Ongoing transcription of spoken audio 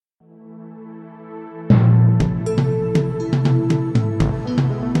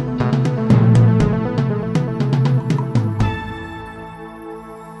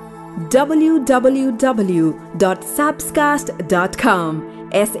www.sabscast.com.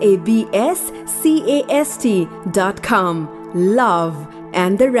 sabscast.com. Love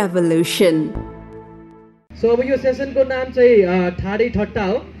and the revolution. So अब यो सेसनको नाम चाहिँ ठाडै ठट्टा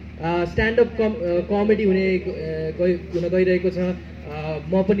हो. स्ट्यान्डअप कमेडी हुन गइरहेको छ.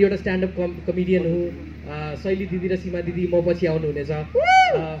 म पनि एउटा स्ट्यान्डअप कमेडियन हुँ. शैली दिदी र सीमा दिदी म पछि आउनु हुनेछ.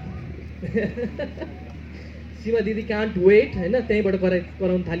 सीमा दिदी कान्ट वेट हैन, त्यहीबाट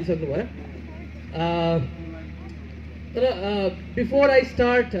कराउन थालिसक्नु भयो. तर बिफोर आई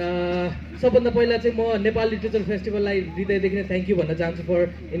स्टार्ट सबभन्दा पहिला चाहिँ म नेपाल लिटरेचर फेस्टिभललाई हृदयदेखि नै थ्याङ्क यू भन्न चाहन्छु फर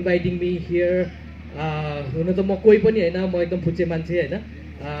इन्भाइटिङ मी हियर. हुन त म कोही पनि होइन, म एकदम फुच्चे मान्छे होइन.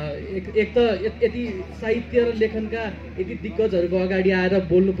 एक त यति साहित्य र लेखनका यति दिग्गजहरूको अगाडि आएर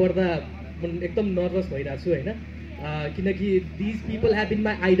बोल्नु पर्दा एकदम नर्भस भइरहेको छु होइन. किनकि these people have been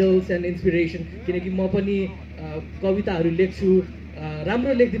my idols end inspiration. किनकि म पनि कविताहरू लेख्छु,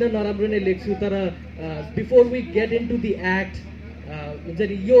 राम्रो लेख्दिनँ, नराम्रो नै लेख्छु. तर before we get in to the act हुन्छ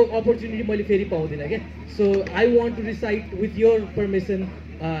नि, यो अपर्च्युनिटी मैले फेरि पाउँदिनँ क्या. सो I want to recite with your permission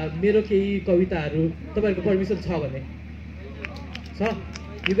मेरो केही कविताहरू. तपाईँहरूको पर्मिसन छ भने छ.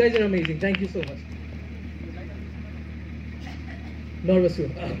 You guys are amazing. Thank you so much. Nervous छु.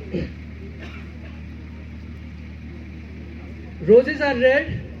 Roses are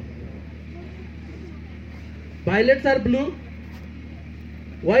red, violets are blue.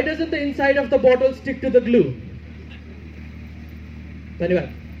 Why doesn't the inside of the bottle stick to the glue? धन्यवाद.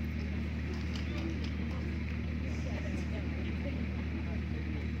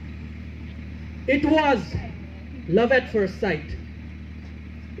 It was love at first sight.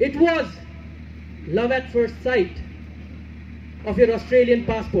 It was love at first sight of your Australian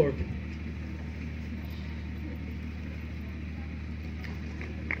passport.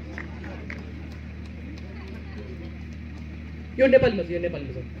 यो नेपालीमा छ.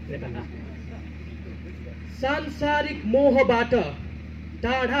 सांसारिक मोहबाट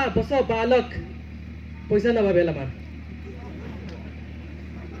टाढा बस बालक, पैसा नभए बेलामा.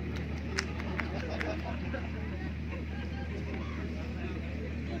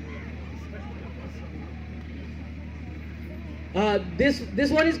 This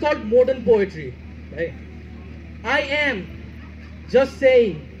one is called modern poetry. Right? I am just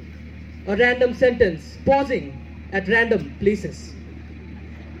saying a random sentence, pausing at random places.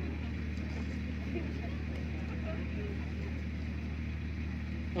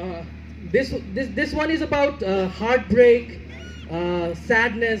 This one is about heartbreak,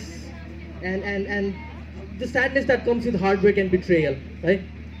 sadness, and the sadness that comes with heartbreak and betrayal. Right?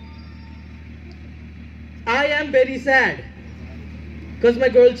 I am very sad because my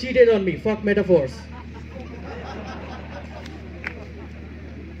girl cheated on me. Fuck metaphors.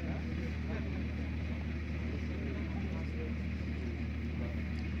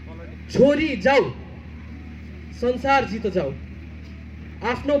 छोरी जाऊ, संसार जित जाऊ,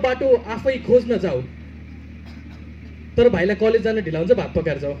 आफ्नो बाटो आफै खोज्न जाऊ. तर भाइलाई कलेज जान ढिला हुन्छ, भात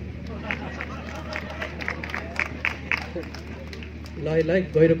पकाएर जाऊ. ल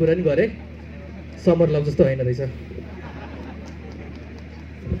गहिरो कुरा नि गरे. समर लभ जस्तो होइन रहेछ.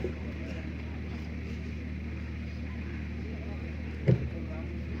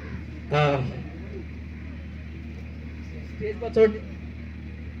 स्टेजमा चढ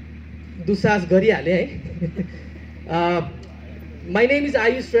दुसास गरिहाले है. My name is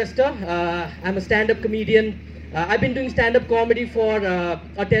Ayush Shrestha. I'm a stand-up comedian. I've been doing stand-up comedy for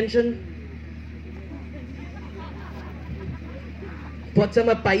attention.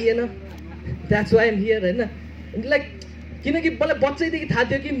 बच्चामा पाइएन. That's why I'm here होइन. Like किनकि मलाई बच्चैदेखि थाहा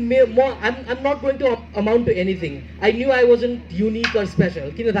थियो कि I'm not going to amount to anything. I knew I wasn't unique or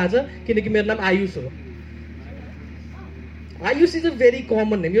special. किन थाहा छ? किनकि मेरो नाम आयुष हो. Ayush is a very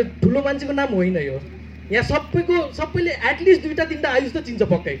common name. यो ठुलो मान्छेको नाम होइन. यो यहाँ सबैले एटलिस्ट 2-3 आयुष त चिन्छ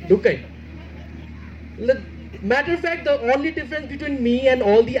पक्कै ढुक्कै. Matter fact the only difference between me and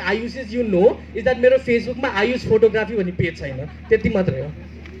all the आयुसेस you know is that मेरो फेसबुकमा आयुष फोटोग्राफी भन्ने पेज छैन. त्यति मात्रै हो.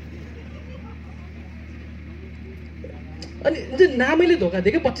 अनि नामैले धोका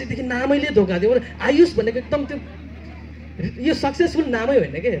दियो क्या. बच्चैदेखि नामैले धोका दियो. आयुष भनेको एकदम त्यो यो सक्सेसफुल नामै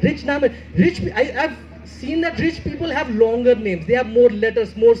होइन क्या. रिच नाम. Rich I have seen that rich people have longer names. They have more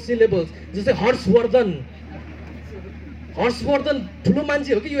letters, more syllables. जस्तै हर्षवर्धन. हर्षवर्धन ठुलो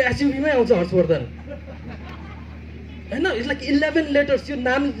मान्छे हो कि यो एसयुभीमै आउँछ हर्षवर्धन हैन. It's like 11 letters. यो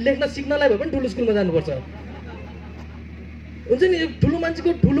नाम लेख्न सिक्नलाई भए पनि ठुलो स्कुलमा जानुपर्छ. हुन्छ नि ठुलो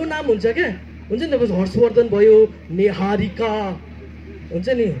मान्छेको ठुलो नाम हुन्छ क्या. हुन्छ नि हर्षवर्धन भयो, नेहारिका हुन्छ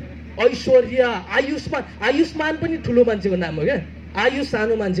नि, ऐश्वर्या, आयुष्मान. आयुष्मान पनि ठुलो मान्छेको नाम हो क्या. आयुष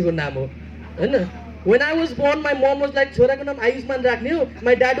सानो मान्छेको नाम हो हैन. When I was born, my mom was like, "Chora ko naam Ayushman rakhne ho."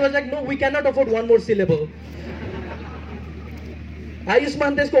 My dad was like, "No, we cannot afford one more syllable."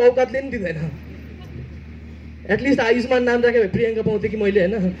 Ayushman त्यसको औकातले नि दिँदैन. At least Ayushman नाम राखे भए प्रियङ्का पाउँथे कि मैले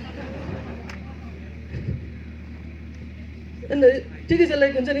हैन. And ठिकै छ,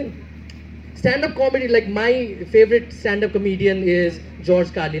 like हुन्छ नि stand-up comedy, like my favorite stand-up comedian is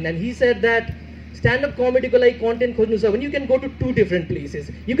George Carlin, and he said that stand-up comedy ko like content khojnu cha भने you can go to two different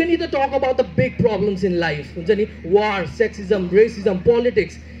places. You can either talk about the big problems in life, हुन्छ नि, war, sexism, racism,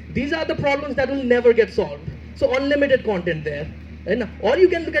 politics. These are the problems that will never get solved. So unlimited content there. And or you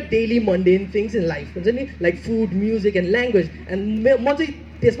can look at daily mundane things in life, हुन्छ नि, like food, music and language. And म चाहिँ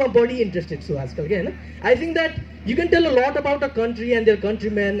त्यसमा बढी interested छु आजकल के हैन. I think that you can tell a lot about a country and their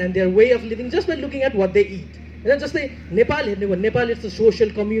countrymen and their way of living just by looking at what they eat. And just like Nepal, Nepal is a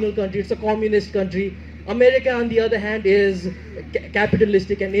social communal country, it's a communist country. America on the other hand is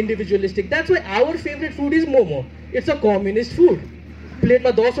capitalistic and individualistic. That's why our favorite food is momo. It's a communist food.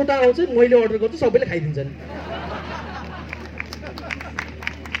 प्लेटमा 10 वटा आउँछ, मैले order गर्छु, सबैले खाइदिन्छन्.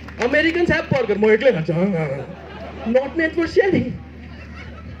 Americans have burger, म एक्लै खान्छु. Not meant for sharing.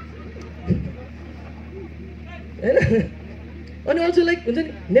 And also like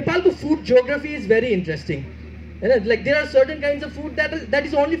Nepal's food geography is very interesting. And like there are certain kinds of food that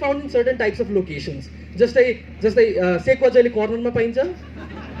is only found in certain types of locations. Just like sekwa jaile corner ma paincha,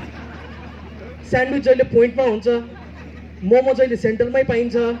 sandwich jaile point ma huncha, momo jaile center mai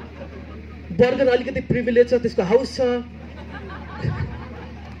paincha, burger alikati privilege cha त्यसको house cha.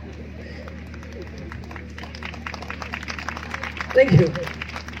 Thank you.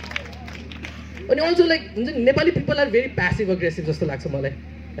 And also like Nepali people are very passive aggressive जस्तो लाग्छ मलाई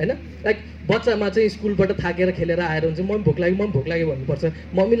हैन. Like बच्चामा चाहिँ स्कुलबाट थाकेर खेलेर आएर हुन्छ mummy भोक लाग्यो भन्नुपर्छ.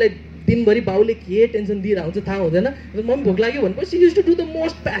 मम्मीलाई दिनभरि बाउले के टेन्सन दिइरा हुन्छ थाहा हुँदैन. मम्मी भोक लाग्यो भनेपछि she used to do the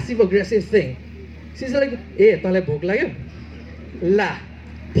most passive aggressive thing. C is like a तँलाई भोक लाग्यो ला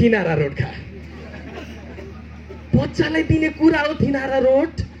थिनारा रोड खा. बच्चालाई दिने कुरा हो थिनारा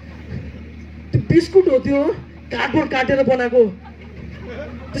रोड. त्यो बिस्कुट हो, त्यो कार्डबोर्ड काटेर बनाएको.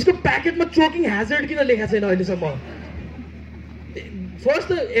 त्यसको प्याकेटमा चोकिङ ह्याजर्ड किन लेखा छैन अहिलेसम्म.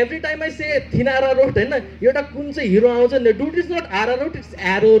 फर्स्ट एभ्री टाइम आई से थिनारा रोड हैन, एउटा कुन चाहिँ हिरो आउँछ नि, dude is not Ara road, it's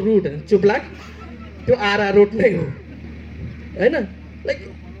arrow root. चुप्लाक त्यो आरा रोड नै हो हैन. लाइक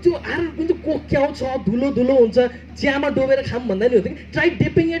त्यो आरा कुन चाहिँ कोक्याउ छ, धुलो धुलो हुन्छ, चियामा डोबेर खाम भन्दा नि हुन्थ्यो कि ट्राई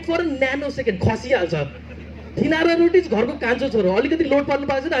डिपिङ इट फर अ न्यानो सेकेन्ड, खसिहाल्छ. थिनारा रोड इज घरको कान्छो छोरो, अलिकति लोड पर्नु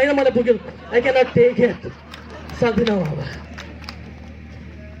पाएको छैन, होइन मलाई पुग्यो, आई क्यानट टेक इट, सक्दिनँ बाबा.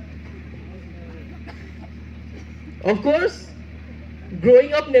 Of course,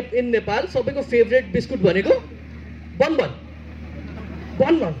 growing up in Nepal, सबैको फेभरेट बिस्कुट भनेको बनबन.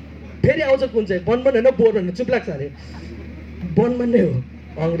 बनबन फेरि आउँछ कुन चाहिँ बनबन हैन, बोर्बन, चुप लाग्छ अरे. बनबन नै हो,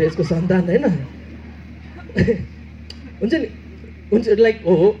 अङ्ग्रेजको सन्तान हैन. हुन्छ नि, हुन्छ लाइक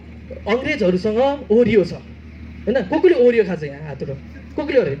हो अङ्ग्रेजहरूसँग ओरियो छ हैन. कोले ओरियो खान्छ यहाँ हात उठाउ.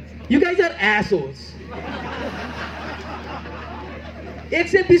 कोले Oreo. You guys are assholes.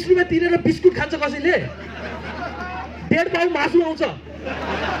 120 रुपियाँ तिरेर बिस्कुट खान्छ कसैले? 1.5 पाउ मासु आउँछ,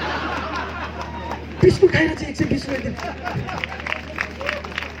 बिस्कुट खाएर चाहिँ 120 रुपियाँ.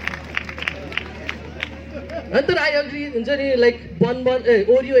 अनि तर आई अग्री, हुन्छ नि, लाइक बनबन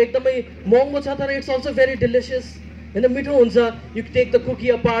ओरियो एकदमै महँगो छ तर इट्स अल्सो भेरी डिलिसियस होइन, मिठो हुन्छ. You take the cookie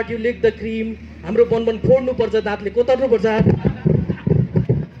apart, you leak the cream. हाम्रो बनबन फोड्नुपर्छ, दाँतले कोतर्नुपर्छ.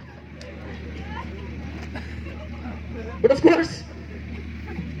 But of course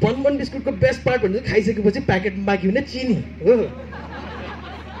बनबन बिस्कुटको best part भनेको खाइसकेपछि प्याकेटमा बाँकी हुने चिनी हो.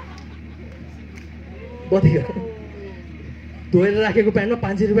 बधियो धोएर राखेको प्यान्टमा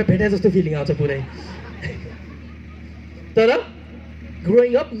 500 रुपियाँ भेटाए जस्तो फिलिङ आउँछ पुरै. तर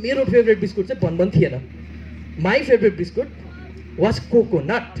ग्रोइङ अप मेरो फेभरेट बिस्कुट चाहिँ बनबन थिएन. My favourite biscuit was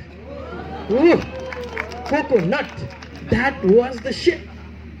coconut. Coconut, that was the seat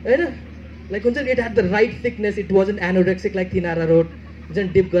होइन. लाइक हुन्छ नि, it had the right thickness, it wasn't anorexic like थिनारा road.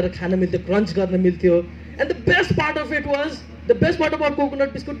 झन् डिप गरेर खान मिल्थ्यो, क्रन्च गर्न मिल्थ्यो. And the best part of it was, the best part about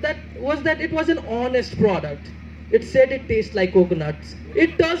coconut biscuit that it was an honest product. It said it tastes like coconuts.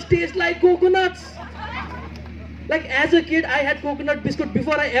 It does taste like coconuts. Like as a kid, I had coconut biscuit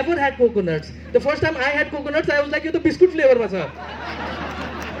before I ever had coconuts. The first time I had coconuts, I was like, yo, the biscuit flavor was up.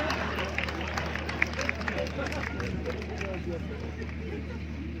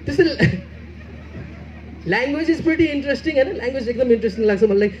 This is language is pretty interesting, and language एकदम interesting लाग्छ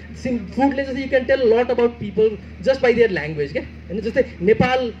मलाई. Foodले चाहिँ you can tell a lot about people just by their language के. अनि जस्तै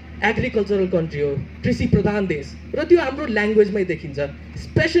Nepal agricultural country हो, कृषि प्रधान देश, र त्यो हाम्रो ल्याङ्ग्वेजमै देखिन्छ.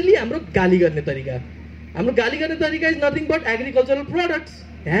 स्पेसली हाम्रो गाली गर्ने तरिका. हाम्रो गाली गर्ने तरिका is nothing but agricultural products.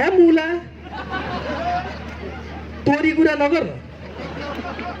 हे मुला तोरी कुरा नगर न,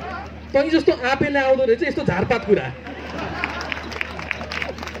 तँ जस्तो आपेले आउँदो रहेछ यस्तो झारपात कुरा।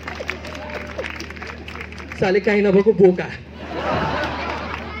 साले काहीँ नभएको बोका,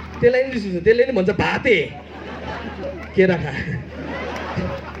 त्यसलाई नि रिस उठ्छ, त्यसले नि भन्छ भाते केरा खा।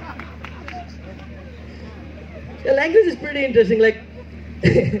 The language is pretty interesting. Like,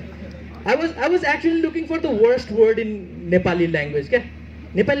 I was actually looking for the worst word in Nepali language. Okay?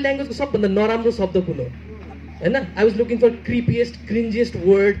 Nepali language ko sabhanda naramro shabda kuno. Hahn? I was looking for creepiest, cringiest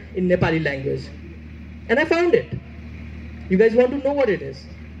word in Nepali language, and I found it. You guys want to know what it is?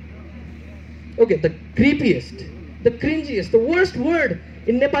 Okay, the creepiest, the cringiest, the worst word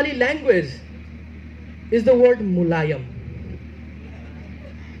in Nepali language is the word mulayam.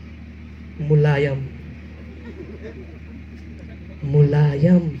 Mulayam.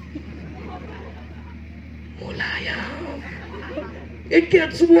 Mulayam. Mulayam. It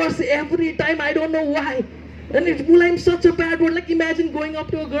gets worse every time. I don't know why. And it's mulayam, such a bad word. Like, imagine going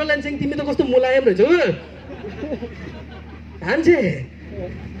up to a girl and saying, "Timi to kasto mulayam rahecha." Hanje.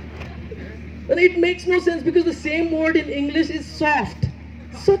 And it makes no sense because the same word in English is soft.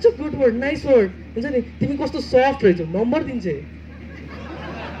 Such a good word, nice word. हुन्छ नि, तिमी कस्तो soft रहेछौ, number दिन्छे.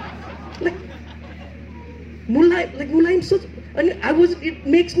 Like मुलायम such, and it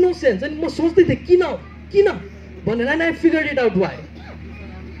makes no sense. And म सोच्दै थिएँ किन भनेर, and I figured it out why.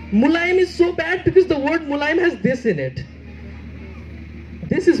 Mulayam is so bad because the word mulayam has this in it.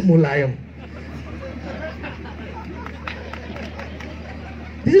 This is mulayam.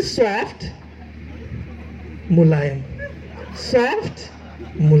 This is soft. Mulayam. Soft.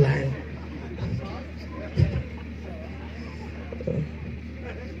 Mulayam.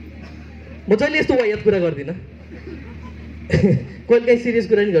 म जहिले यस्तो वायत कुरा गर्दिनँ, कहिले काहीँ सिरियस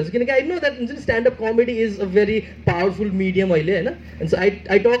कुरा नि गर्छु, किनकि I know that stand up comedy is a very powerful medium अहिले, होइन. And so I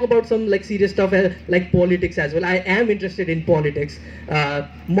talk about some like serious stuff like politics as well. I am interested in politics.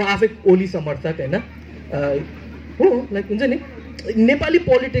 म आफै ओली समर्थक, होइन, हो. लाइक हुन्छ नि, नेपाली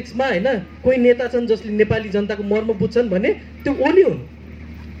पोलिटिक्समा होइन कोही नेता छन् जसले नेपाली जनताको मर्म बुझ्छन् भने त्यो ओली हुन्.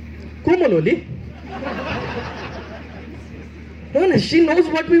 कोमल ओली हो न. सी नोज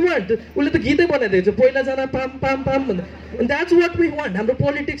वाट वी वान्ट. उसले त गीतै बनाइदिएको छ, पहिला जान पाम पाम पाम भन्दा. And that's what we want. हाम्रो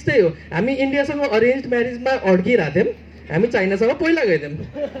पोलिटिक्स त्यही हो. हामी इन्डियासँग अरेन्ज म्यारेजमा अड्किरहेको थियौँ, हामी चाइनासँग पहिला गइदियौँ,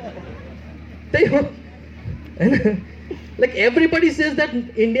 त्यही हो, होइन. Like everybody says that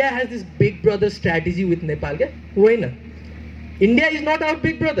India hedge this big brother strategy with Nepal. क्या होइन, India is not our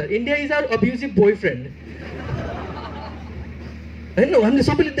big brother, India is our abusive boyfriend, होइन. हामीले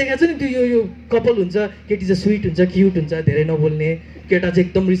सबैले देखाएको छ नि त्यो यो कपाल हुन्छ, केटी चाहिँ स्विट हुन्छ, क्युट हुन्छ, धेरै नबोल्ने, केटा चाहिँ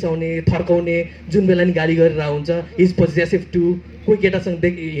एकदम रिसाउने, थर्काउने, जुन बेला नि गाली गरेर हुन्छ, इज पोजेसिभ टु. कोही केटासँग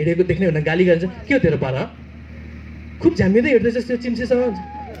हिँडेको देख्ने भनेर गाली गरिन्छ, के हो तेरो पारा, खुब झ्याम्मिँदै हिँड्दैछ त्यो चिम्सेसँग.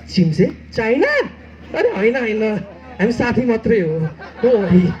 चिम्से चाइना? अरे होइन होइन, हामी साथी मात्रै हो.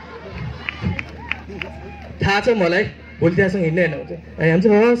 थाहा छ मलाई, भोलि त्यहाँसँग हिँड्ने होइन हुन्छ, हामी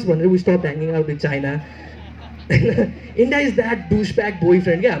चाहिँ हस् भनेर वी स्टप hanging out with China. India is that डुस back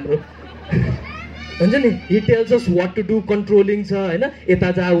boyfriend क्या हाम्रो, हुन्छ नि. हि tells us watt to do, controlling छ, होइन.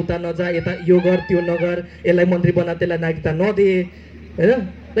 यता जा उता नजा, यता यो गर त्यो नगर, यसलाई मन्त्री बना त्यसलाई नागरिकता नदे, होइन.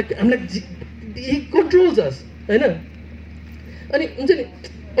 लाइक हामीलाई हि कन्ट्रोल्स अस, होइन. अनि हुन्छ नि,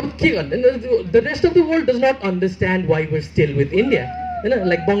 अब के गर्नु, the rest of the world does not understand Y were still with India, होइन.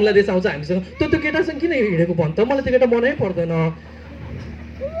 लाइक बङ्गलादेश आउँछ हामीसँग, त्यो केटासँग किन हिँडेको भन्छ, मलाई त्यो केटा मनै पर्दैन,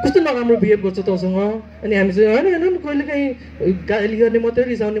 कस्तो नराम्रो बिहेभ गर्छ तँसँग. अनि हामी चाहिँ होइन होइन, कहिले काहीँ गाली गर्ने मात्रै,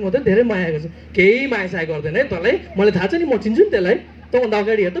 रिसाउने मात्रै, धेरै माया गर्छ. केही माया साया गर्दैन है तँलाई, मलाई थाहा छ नि, म चिन्छु नि त्यसलाई. तँभन्दा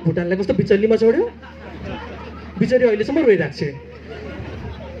अगाडि हेर त भुटानलाई कस्तो बिचल्लीमा छोड्यो, बिचरी अहिलेसम्म रोइरहेको छ.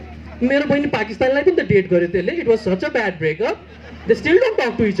 मेरो बहिनी पाकिस्तानलाई पनि त डेट गर्यो त्यसले. It was such a bad breakup. They still don't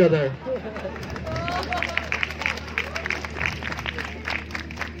talk to each other.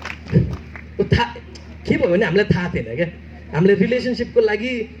 के भयो भने हामीलाई थाहा थिएन क्या, हामीले रिलेसनसिपको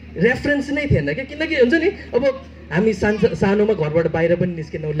लागि रेफरेन्स नै थिएन क्या. किनकि हुन्छ नि, अब हामी सानोमा घरबाट बाहिर पनि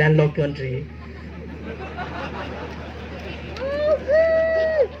निस्केनौँ, ल्यान्डलक कन्ट्री,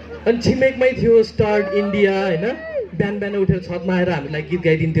 अनि छिमेकमै थियो स्टार्ट इन्डिया, होइन. बिहान बिहान उठेर छतमा आएर हामीलाई गीत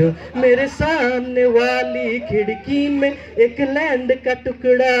गाइदिन्थ्यो, मेरे सामने वाली खिड्की में एक ल्यान्ड का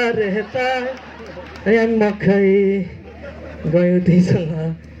टुकडा रहता. अनि हामी मखै गयौँ त्यहीसँग,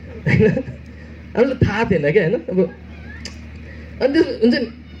 होइन. हामीलाई थाहा थिएन क्या, होइन. अब अनि त्यो हुन्छ नि,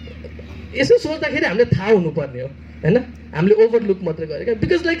 यसो सोच्दाखेरि हामीले थाहा हुनुपर्ने हो, होइन. हामीले ओभरलुक मात्रै गरेँ क्या.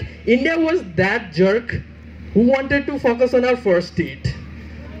 Because like India was that jerk who wanted to focus on our first date,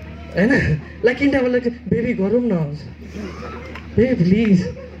 होइन. Like India was like, baby गरौँ न, बेबी प्लिज.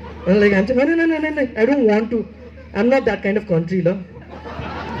 अनि लाइक हामी चाहिँ होइन, I don't want to, I am not that kind of country. ल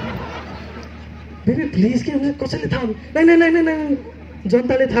baby please के हुन्छ कसैले थाहा नै नै नै नै नै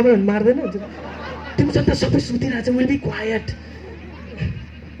जनताले थाहा भयो भने मार्दैन तिम्रो जनता सबै सुतिरहेको छ विल बी क्वाइट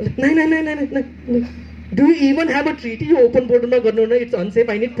नै नै नै नै नै do you even have a treaty यो ओपन बोर्डरमा गर्नु न it's unsafe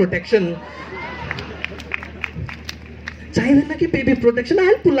I need protection चाहिँदैन कि baby protection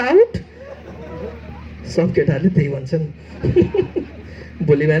I pull out सब केटाहरूले त्यही भन्छन्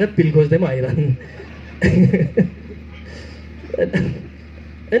भोलि भएर पिल खोज्दै पनि आइरहन्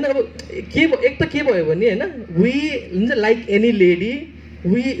होइन अब के एक त के भयो भने होइन वी हुन्छ like any lady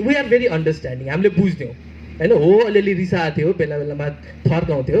we are very understanding हामीले बुझ्थ्यौँ होइन हो अलिअलि रिसाएको थियो बेला बेलामा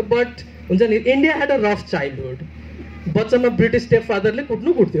थर्काउँथ्यो बट हुन्छ नि India had a rough childhood बच्चामा ब्रिटिस स्टेप फादरले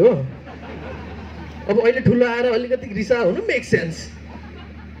कुट्थ्यो अब अहिले ठुलो आएर अलिकति रिसा हुनु मेक सेन्स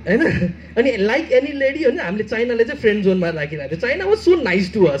होइन अनि लाइक एनी लेडी होइन हामीले चाइनाले चाहिँ फ्रेन्ड जोनमा राखिरहेको थियो China was so nice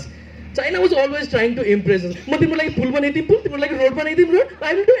to us China was always trying to impress म तिम्रो लागि पुल बनाइदिउँ पुल तिम्रो लागि रोड बनाइदिउँ road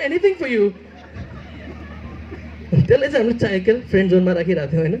I will do anything for you त्यसलाई चाहिँ हामीले के फ्रेन्ड जोनमा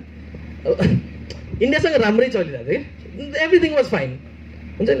राखिरहेको थियौँ होइन इन्डियासँग राम्रै चलिरहेको थियो कि एभ्रिथिङ वाज फाइन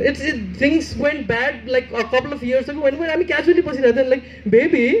हुन्छ it's things went bad like a couple of years ago when हामी क्याजुअली बसिरहेको थियौँ like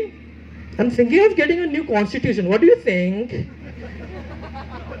baby I'm thinking of getting a new constitution. What do you think?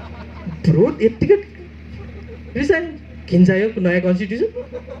 Bro, यत्तिकै रिसाइन किन चाहियो नयाँ कन्स्टिट्युसन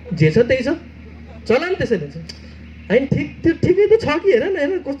जे छ त्यही छ चला नि त्यसैले होइन ठिक त्यो ठिकै त छ कि हेर न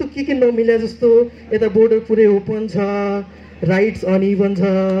हेर कस्तो के नमिले जस्तो यता बोर्डर पुरै ओपन छ राइट्स अनइभन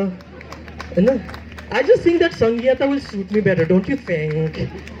छ होइन आई जस्ट थिङ्क द्याट सङ्घीयता will suit me better don't you think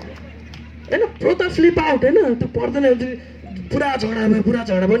होइन प्रोता फ्लिप आउट होइन त्यो पर्दैन पुरा झगडा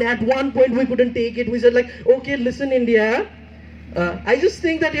भयो अनि at one point we couldn't take it we said like okay listen India I just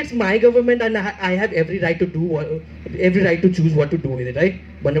think that it's my government and I have every right to choose what to do with it है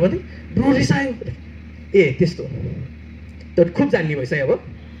भनेर भन्दै bro रिसायो ए त्यस्तो त खुब जान्ने भइस अब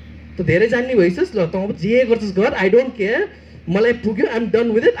त धेरै जान्ने भइसस् ल त अब जे गर्छस् गर आई डोन्ट केयर मलाई पुग्यो I'm done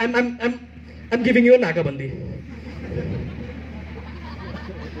with it I'm giving you नाकाबन्दी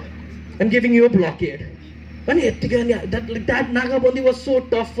आइम गिभिङ यु ब्लकेड अनि यत्तिकै द्याट नाकाबन्दी was so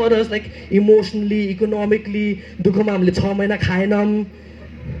tough for us like emotionally economically दुःखमा हामीले 6 महिना खाएनौँ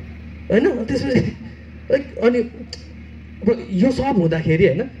होइन त्यसपछि लाइक अनि अब यो सब हुँदाखेरि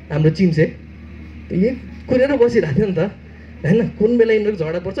होइन हाम्रो चिम्से यही कुरेर बसिरहेको थियो नि त होइन कुन बेला यिनीहरूको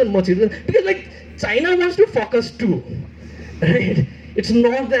झगडा पर्छ अनि म छिर्छु because like China wants to focus to right it's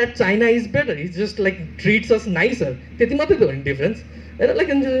not that China is better it's just like treats us nicer त्यति मात्रै त हो नि डिफरेन्स होइन लाइक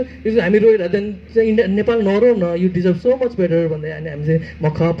हामी रोइरहेको चाहिँ इन्डिया नेपाल नरो न you deserve so much better भन्दै अनि हामी चाहिँ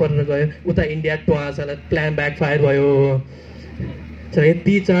मख परेर गयो उता इन्डिया टुवासलाई प्लान ब्याक फायर भयो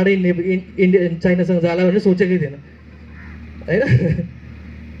यति चाँडै इन्डिया चाइनासँग जाला भनेर सोचेकै थिएन होइन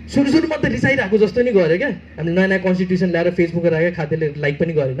सुरुमा त रिसाइरहेको जस्तो नि गऱ्यो क्या हामीले नयाँ नयाँ कन्स्टिट्युसन ल्याएर फेसबुकमा राखेर खाद्यले लाइक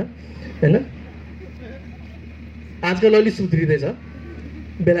पनि गरेन होइन आजकल अलिक सुध्रिँदैछ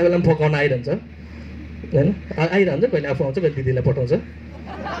बेला बेलामा फकाउन आइरहन्छ होइन आइरहन्छ कहिले आफू आउँछ कहिले दिदीलाई पठाउँछ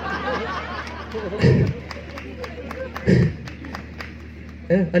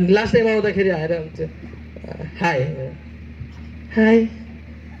अनि लास्ट टाइम आउँदाखेरि आएर हुन्छ हाई हाई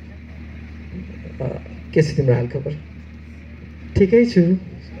के छ तिम्रो हालखबर ठिकै छु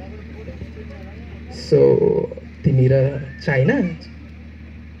सो तिमी र चाइना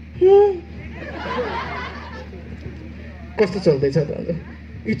कस्तो चल्दैछ त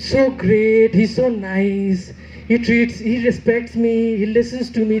It's so great, he's so nice, he respects me, he listens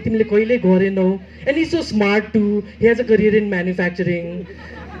to me, तिमीले कहिले गरेनौ and he's so smart too, he has a career in manufacturing,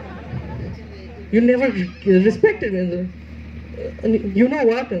 you never respected me, and you know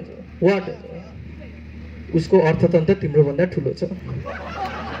what? उसको अर्थतन्त्र तिम्रो भन्दा ठुलो छ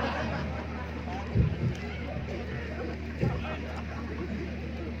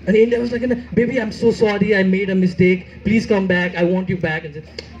And India was like, baby, I'm so sorry, I made a mistake. Please come back. I want you back. And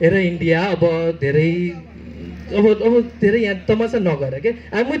said, India, अब धेरै यहाँ तमासा नगर के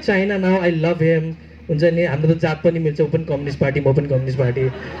I'm with China now. I love him. हुन्छ नि हाम्रो त जात पनि मिल्छ ऊ पनि कम्युनिस्ट पार्टी म पनि कम्युनिस्ट पार्टी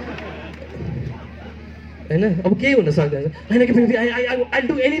हैन अब केही हुन सक्दैन हैन कि baby I'll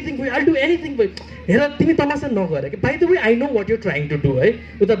do anything for you. I'll do anything for you. हेर तिमी तमासा नगर के by the way I know what you're trying to do है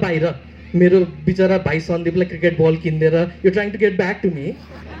उता बाहिर मेरो बिचरा भाइ सन्दीपलाई क्रिकेट बल किनेर you're trying to get back to me.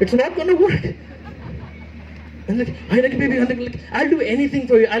 It's not going to work. And like, baby, I'll do anything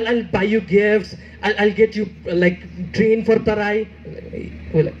for you. I'll buy you gifts. I'll get you like train for Tarai.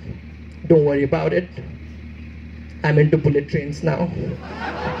 We're like, don't worry about it. I'm into bullet trains now.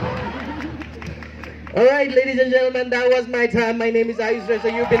 All right, ladies and gentlemen, that was my time. My name is Ayush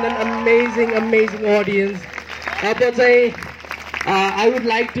Reza. You've been an amazing, amazing audience. I would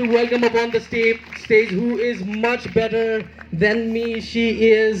like to welcome upon the stage who is much better than me. She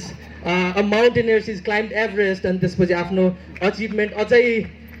is a mountaineer, she's climbed Everest, and त्यसपछि आफ्नो achievement अझै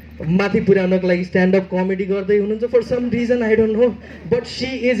माथि पुर्याउनको लागि stand up comedy गर्दै हुनुहुन्छ for some reason, I don't know, but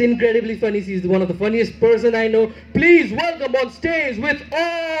she is incredibly funny. She is one of the funniest person I know. Please welcome on stage with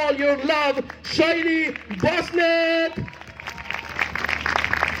all your love, Shaili Bosnet.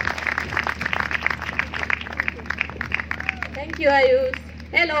 Thank you, Ayush.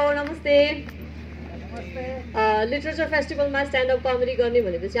 Hello, namaste. Literature फेस्टिभलमा stand-up comedy गर्ने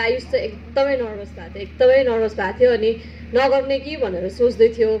भनेपछि आयुष चाहिँ एकदमै nervous भएको थियो अनि नगर्ने कि भनेर सोच्दै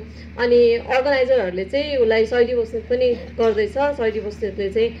थियो अनि अर्गनाइजरहरूले चाहिँ उसलाई शैली बस्नेत पनि गर्दैछ, शैली बस्नेतले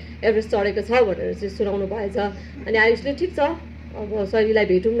चाहिँ एभरेस्ट चढेको छ भनेर चाहिँ सुनाउनु भएछ अनि आयुषले ठिक छ अब शैलीलाई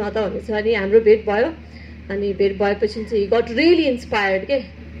भेटौँ न त भनेछ अनि हाम्रो भेट भयो अनि भेट भएपछि चाहिँ गट रियली इन्सपायर्ड के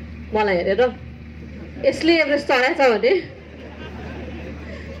मलाई हेरेर यसले एभरेस्ट चढाएछ भने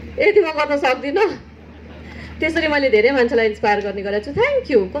यति म गर्न सक्दिनँ त्यसरी मैले धेरै मान्छेलाई इन्सपायर गर्ने गरेको छु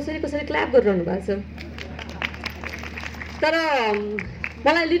थ्याङ्क यू कसरी क्ल्याप गरिरहनु भएको छ तर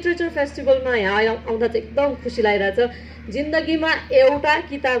मलाई लिटरेचर फेस्टिभलमा यहाँ आउँदा चाहिँ एकदम खुसी लागिरहेछ जिन्दगीमा एउटा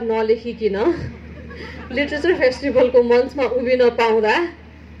किताब नलेखिकन लिटरेचर फेस्टिभलको मञ्चमा उभिन पाउँदा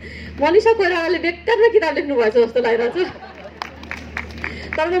मनिषा कोइरालाले बेकारमा किताब लेख्नु भएछ जस्तो लागिरहेछ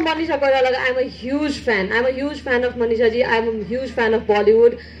तर म मनिषा कोइरालाको I'm a huge fan of मनिषाजी I'm a huge fan of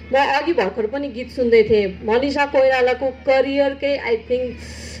Bollywood म अघि भर्खर पनि गीत सुन्दै थिएँ मनिषा कोइरालाको करियरकै आई थिङ्क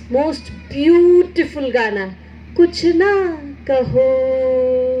मोस्ट ब्युटिफुल गाना कुछ ना कहो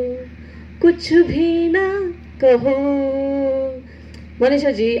कुछ भी ना कहो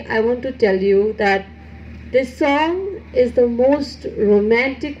मनिषाजी I want to tell you that this song is the most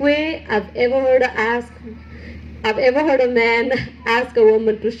romantic way I've ever heard a man ask a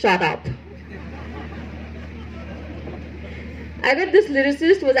woman to shut up. I bet this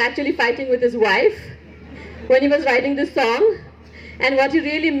lyricist was actually fighting with his wife when he was writing this song, and what he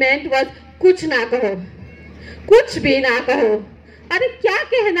really meant was कुछ ना कहो, कुछ भी ना कहो. अरे क्या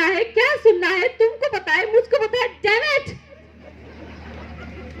कहना है, क्या सुनना है, तुमको पता है, मुझको पता है, damn it!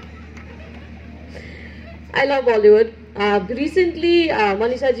 I love Bollywood. Recently,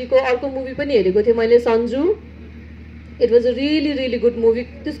 Manisha जी को अर्को मुभी पनि हेरेको थिएँ मैले Sanju. It was a really good movie.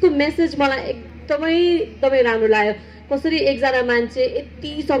 त्यसको मेसेज मलाई एकदमै राम्रो लाग्यो कसरी एकजना मान्छे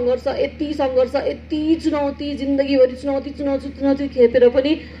यति सङ्घर्ष यति चुनौती जिन्दगीभरि चुनौती खेपेर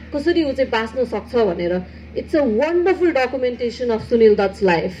पनि कसरी ऊ चाहिँ बाँच्न सक्छ भनेर it's a wonderful documentation of Sunil दत्त's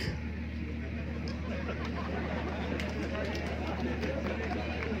life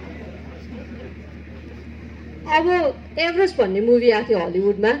अब एभरेस्ट भन्ने मुभी आएको थियो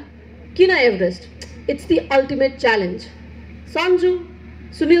हलिउडमा किन Everest it's the ultimate challenge Sanju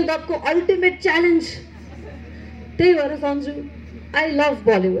Sunil दत्तको अल्टिमेट च्यालेन्ज त्यही भएर सन्जु आई लभ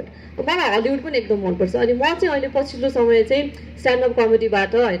बलिउड मलाई हलिउड पनि एकदम मनपर्छ अनि म चाहिँ अहिले पछिल्लो समय चाहिँ स्ट्यान्डअप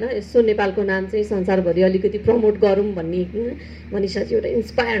कमेडीबाट होइन यसो नेपालको नाम चाहिँ संसारभरि अलिकति प्रमोट गरौँ भन्ने मनिषाजी एउटा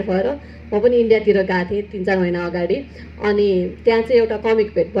इन्सपायर्ड भएर म पनि इन्डियातिर गएको थिएँ 3-4 महिना अगाडि अनि त्यहाँ चाहिँ एउटा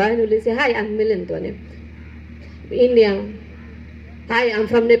कमिक भेट भयो अनि उसले चाहिँ हाई आम मिलियन्त भने India hi I'm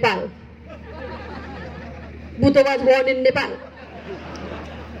from Nepal Buddha was born in Nepal.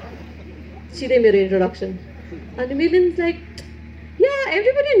 Sidai मेरो introduction. And Million's like, yeah,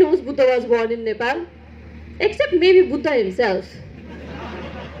 everybody knows Buddha was born in Nepal, except maybe Buddha himself.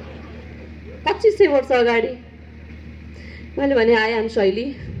 25 वर्ष अगाडि मैले भने I am Shaili.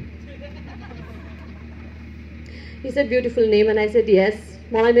 He said beautiful name and I said yes.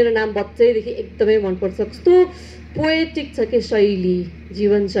 मलाई मेरो नाम बच्चैदेखि एकदमै मन पर्छ कस्तो पोएटिक छ के शैली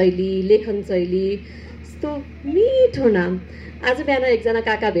जीवन शैली लेखन शैली कस्तो मिठो नाम आज बिहान एकजना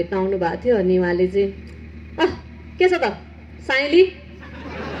काका भेट्न आउनु भएको थियो अनि उहाँले चाहिँ के छ त साइली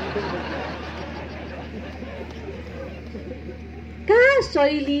कहाँ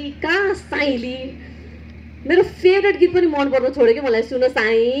शैली कहाँ साइली मेरो फेभरेट गीत पनि मन पर्न छोड्यो कि मलाई सुन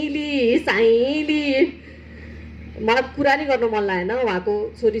साइली मलाई कुरा नै गर्न मन लागेन उहाँको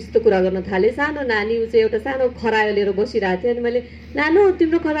छोरीसित कुरा गर्न थाले सानो नानी ऊ चाहिँ एउटा सानो खरायो लिएर बसिरहेको थियो अनि मैले नानु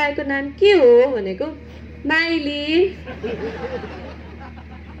तिम्रो खरायोको नाम के हो भनेको माइली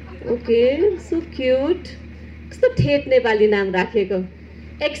ओके सो क्युट कस्तो ठेट नेपाली नाम राखेको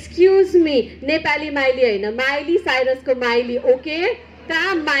एक्सक्युज मी नेपाली माइली होइन माइली साइरसको माइली ओके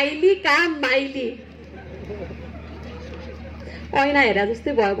कहाँ माइली ऐना हेरा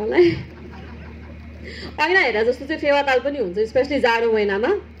जस्तै भयो मलाई ऐना हेरा जस्तो चाहिँ फेवाताल पनि हुन्छ स्पेसली जाडो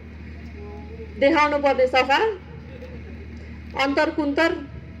महिनामा देखाउनु पर्ने सफा अन्तर कुन्तर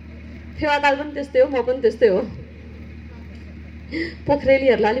फेवाताल पनि त्यस्तै हो म पनि त्यस्तै हो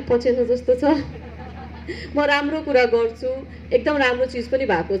पोखरेलीहरूलाई अलिक पछेन जस्तो छ म राम्रो कुरा गर्छु, एकदम राम्रो चिज पनि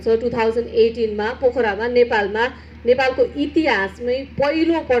भएको छ। 2018 मा पोखरामा नेपालको इतिहासमै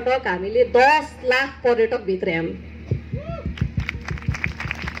पहिलो पटक हामीले 10 लाख पर्यटक भित्र्यायौं।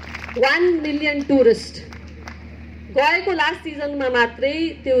 1 मिलियन टुरिस्ट गएको लास्ट सिजनमा मात्रै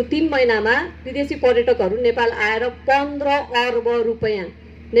त्यो 3 महिनामा विदेशी पर्यटकहरू नेपाल आएर 15 अर्ब रुपैयाँ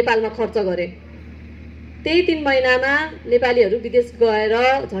नेपालमा खर्च गरे। त्यही 3 महिनामा नेपालीहरू विदेश गएर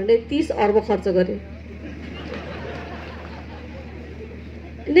झन्डै 30 अर्ब खर्च गरे।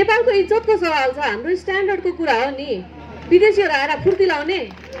 नेपालको इज्जतको सवाल छ, हाम्रो स्ट्यान्डर्डको कुरा हो नि। विदेशीहरू आएर फुर्ती लाउने,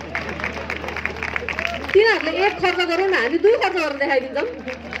 तिनीहरूले 1 खर्च गरौँ न, हामी 2 खर्च गरेर देखाइदिन्छौँ।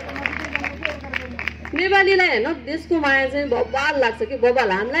 नेपालीलाई होइन देशको माया चाहिँ बबाल लाग्छ कि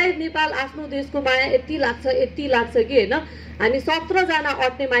बबाल। हामीलाई नेपाल आफ्नो देशको माया यति लाग्छ कि होइन, हामी 17 जना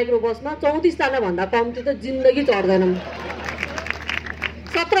अट्ने माइक्रो बसमा 34 जना भन्दा कम्ती त जिन्दगी चढ्दैनौँ।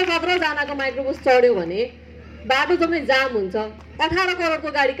 17 जनाको माइक्रो बस चढ्यो भने बाटो जम्मै जाम हुन्छ। 18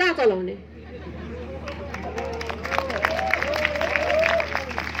 करोडको गाडी कहाँ चलाउने?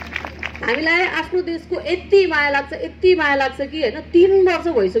 हामीलाई आफ्नो देशको यति माया लाग्छ कि होइन 3 वर्ष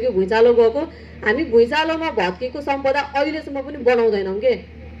भइसक्यो भुइँचालो गएको। हामी भुइँचालोमा भत्केको सम्पदा अहिलेसम्म पनि बनाउँदैनौँ के।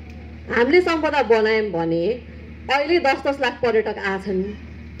 हामीले सम्पदा बनायौँ भने अहिले 10-10 लाख पर्यटक आछन्,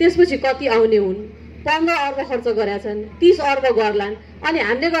 त्यसपछि कति आउने हुन्? 15 अर्ब खर्च गरेका छन्, 30 अर्ब गर्लान्, अनि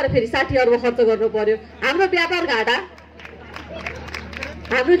हामीले गएर फेरि 60 अर्ब खर्च गर्नु पर्यो। हाम्रो व्यापार घाटा।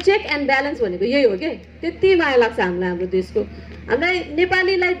 हाम्रो चेक एन्ड ब्यालेन्स भनेको यही हो के। त्यति माया लाग्छ हामीलाई हाम्रो देशको। हामीलाई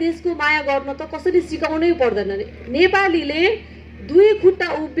नेपालीलाई देशको माया गर्न त कसरी सिकाउनै पर्दैन। नेपालीले 2 खुट्टा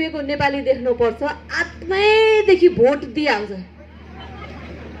उभिएको नेपाली देख्नुपर्छ, आत्मैदेखि भोट दिइहाल्छ,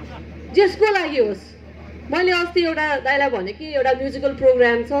 जसको लागि होस्। मैले अस्ति एउटा दाइलाई भने कि एउटा म्युजिकल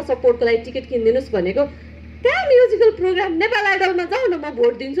प्रोग्राम छ, सपोर्टको लागि टिकट किनिदिनुहोस् भनेको। कहाँ म्युजिकल प्रोग्राम? नेपाल आइडलमा जाऊ न, म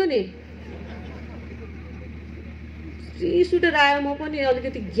भोट दिन्छु नि। रिस उठेर आयो, म पनि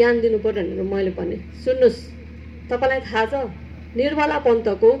अलिकति ज्ञान दिनु पर्यो भनेर मैले भने सुन्नुहोस्, तपाईँलाई थाहा छ निर्मला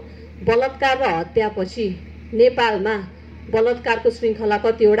पन्तको बलात्कार र हत्यापछि नेपालमा बलात्कारको श्रृङ्खला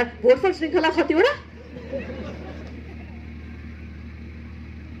कतिवटा, भोटफल श्रृङ्खला कतिवटा?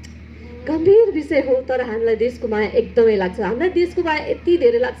 गम्भीर विषय हो, तर हामीलाई देशको माया एकदमै लाग्छ। हामीलाई देशको माया यति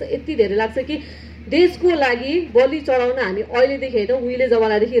धेरै लाग्छ कि देशको लागि बलि चढाउन हामी अहिलेदेखि होइन उहिले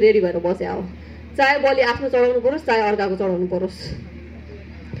जमानादेखि रेडी भएर बस्या हो। चाहे बलि आफ्नो चढाउनु परोस्, चाहे अर्काको चढाउनु परोस्।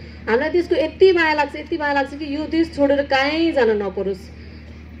 हामीलाई देशको यति माया लाग्छ कि यो देश छोडेर कहीँ जान नपरोस्।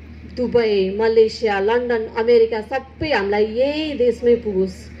 दुबई, मलेसिया, लन्डन, अमेरिका सबै हामीलाई यही देशमै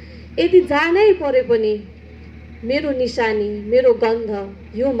पुगोस्। यदि जानै परे पनि मेरो निशानी, मेरो गन्ध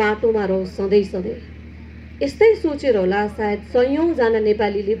यो माटोमा रहोस् सधैँ। यस्तै सोचेर होला सायद 100औं जना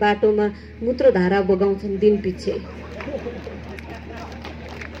नेपालीले बाटोमा मूत्रधारा बगाउँछन् दिन पछि।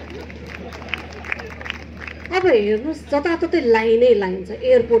 अब हेर्नुहोस्, जताततै लाइनै लाइन छ।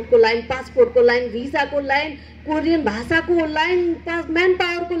 एयरपोर्टको लाइन, पासपोर्टको लाइन, भिसाको लाइन, कोरियन भाषाको लाइन, म्यान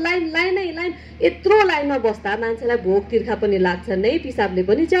पावरको लाइनै लाइन। यत्रो लाइनमा बस्दा मान्छेलाई भोक तिर्खा पनि लाग्छ नै, पिसाबले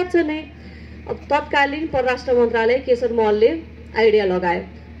पनि च्याप्छ नै। अब तत्कालीन परराष्ट्र मन्त्रालय केशर महलले आइडिया लगायो,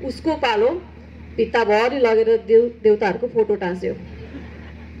 उसको पालो भित्ताभरि लगेर देउताहरूको फोटो टाँस्यो।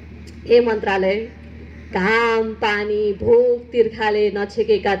 ए मन्त्रालय, घाम पानी भोक तिर्खाले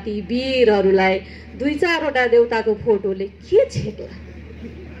नछेकेका ती वीरहरूलाई 2-4वटा देउताको फोटोले के छेक्ला?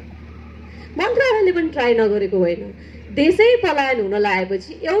 मन्त्रालयले पनि ट्राई नगरेको होइन। देशै पलायन हुन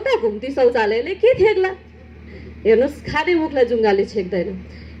लागेपछि एउटा घुम्ती शौचालयले के छेक्ला? हेर्नुहोस्, खाने मुखलाई जुङ्गाले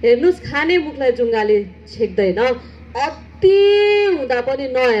छेक्दैन। अति हुँदा पनि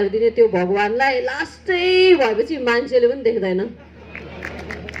नहेरिदिने त्यो भगवानलाई लास्टै भएपछि मान्छेले पनि देख्दैन।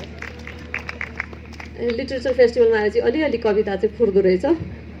 लिटरेचर फेस्टिभलमा आएपछि अलिअलि कविता चाहिँ फुर्दो रहेछ।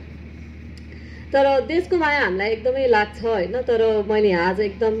 तर देशको माया हामीलाई एकदमै लाग्छ होइन। तर मैले आज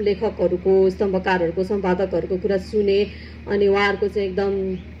एकदम लेखकहरूको, स्तम्भकारहरूको, सम्पादकहरूको कुरा सुने, अनि उहाँहरूको चाहिँ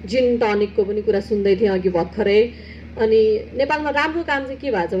एकदम जिन टनिकको पनि कुरा सुन्दै थिएँ अघि भर्खरै। अनि नेपालमा राम्रो काम चाहिँ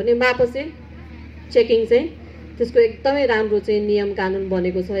के भएको छ भने मापसे चेकिङ चाहिँ त्यसको एकदमै राम्रो चाहिँ नियम कानुन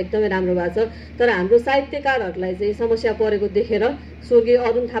बनेको छ, एकदमै राम्रो भएको छ। तर हाम्रो साहित्यकारहरूलाई चाहिँ समस्या परेको देखेर स्वर्गीय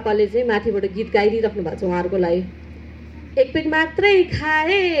अरुण थापाले चाहिँ माथिबाट गीत गाइदिइराख्नु भएको छ उहाँहरूको लागि। एक पेट मात्रै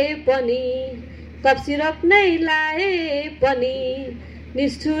खाए पनि, कप सिरप नै लाए पनि,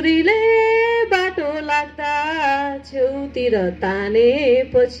 निष्ठुरीले बाटो लाग्दा छेउतिर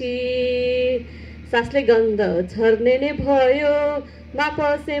तानेपछि सासले गन्ध झर्ने नै भयो,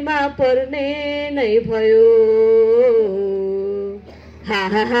 मापसेमा पर्ने नै भयो। हा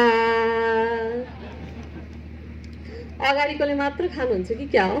हा हा। अगाडिकोले मात्र खानुहुन्छ कि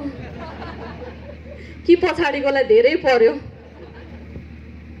क्या हो, कि पछाडिकोलाई धेरै पर्यो?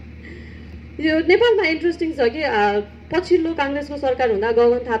 यो नेपालमा इन्ट्रेस्टिङ छ कि पछिल्लो काङ्ग्रेसको सरकार हुँदा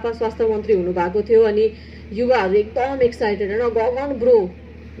गगन थापा स्वास्थ्य मन्त्री हुनुभएको थियो अनि युवाहरू एकदम एक्साइटेड होइन गगन ब्रो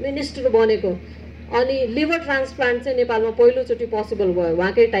मिनिस्टर बनेको अनि लिभर ट्रान्सप्लान्ट चाहिँ नेपालमा पहिलोचोटि पोसिबल भयो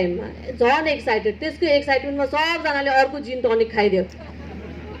उहाँकै टाइममा झन् एक्साइटेड त्यसको एक्साइटमेन्टमा सबजनाले अर्को जिन टनिक खाइदियो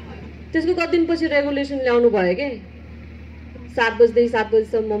त्यसको कति दिनपछि रेगुलेसन ल्याउनु भयो कि 7 बजेदेखि 7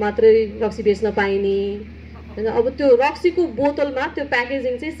 बजीसम्म मात्रै रक्सी बेच्न पाइने होइन अब त्यो रक्सीको बोतलमा त्यो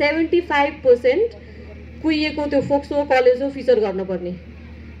प्याकेजिङ चाहिँ 75% कुहिएको त्यो फोक्सो कलेजो फिचर गर्नुपर्ने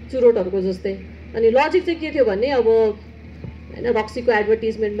चुरोटहरूको जस्तै अनि लजिक चाहिँ के थियो भने अब होइन रक्सीको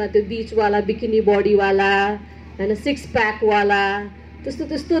एडभर्टिजमेन्टमा त्यो बिचवाला बिकिनी बडीवाला होइन 6 प्याकवाला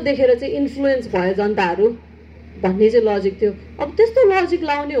त्यस्तो देखेर चाहिँ इन्फ्लुएन्स भयो जनताहरू भन्ने चाहिँ लजिक थियो अब त्यस्तो लजिक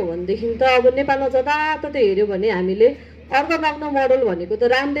लाउने हो भनेदेखि त अब नेपालमा जताततै हेऱ्यो भने हामीले अर्को नग्न मोडल भनेको त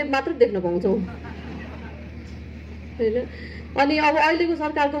रामदेव मात्र देख्न पाउँछौँ होइन अनि अब अहिलेको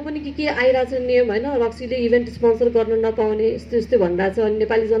सरकारको पनि के आइरहेछ नियम होइन रक्सीले इभेन्ट स्पोन्सर गर्न नपाउने यस्तो भनिरहेछ अनि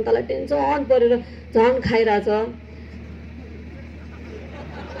नेपाली जनतालाई टेन्सन परेर झन् खाइरहेछ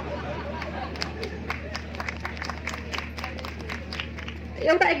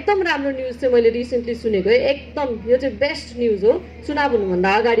एउटा एकदम राम्रो न्युज चाहिँ मैले रिसेन्टली सुनेको है एकदम यो चाहिँ बेस्ट न्युज हो चुनाव हुनुभन्दा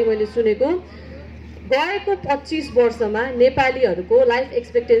अगाडि मैले सुनेको गएको 25 वर्षमा नेपालीहरूको लाइफ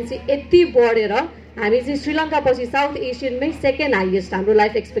एक्सपेक्टेन्सी यति बढेर हामी चाहिँ श्रीलङ्का पछि साउथ एसियनमै सेकेन्ड हाइएस्ट हाम्रो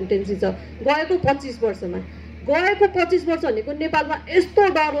लाइफ एक्सपेक्टेन्सी छ गएको 25 वर्षमा गएको 25 वर्ष भनेको नेपालमा यस्तो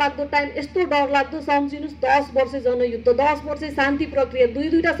डरलाग्दो टाइम यस्तो डरलाग्दो सम्झिनुहोस् 10 वर्ष जनयुद्ध 10 वर्ष शान्ति प्रक्रिया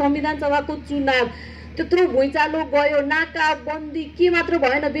दुईटा संविधान सभाको चुनाव त्यत्रो भुइँचालो गयो नाकाबन्दी के मात्र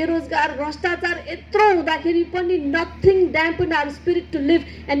भएन बेरोजगार भ्रष्टाचार यत्रो हुँदाखेरि पनि nothing dampen our spirit to live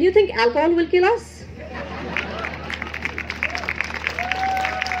and you think alcohol will kill us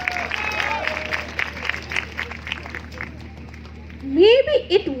maybe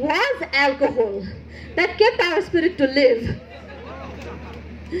it was alcohol that kept our spirit to live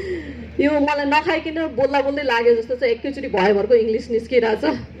यो मलाई नखाइकन बोल्दा बोल्दै लाग्यो जस्तो चाहिँ एकैचोटि भयभरको इङ्ग्लिस निस्किरहेछ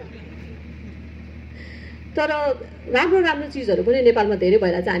तर राम्रो चिजहरू पनि नेपालमा धेरै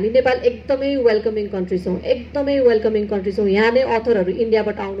भइरहेछ हामी नेपाल एकदमै वेलकमिङ कन्ट्री छौँ एकदमै वेलकमिङ कन्ट्री छौँ यहाँ नै अथरहरू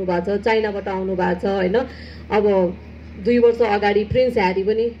इन्डियाबाट आउनु भएको छ चाइनाबाट आउनु भएको छ होइन अब 2 वर्ष अगाडि प्रिन्स ह्यारी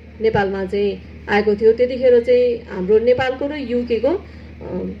पनि नेपालमा चाहिँ आएको थियो त्यतिखेर चाहिँ हाम्रो नेपालको र युकेको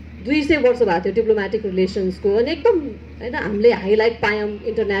 200 वर्ष भएको थियो डिप्लोमेटिक रिलेसन्सको अनि एकदम होइन हामीले हाइलाइट पायौँ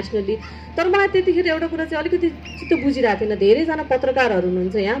इन्टरनेसनली तर मलाई त्यतिखेर एउटा कुरा चाहिँ अलिकति चित्त बुझिरहेको थिएन धेरैजना पत्रकारहरू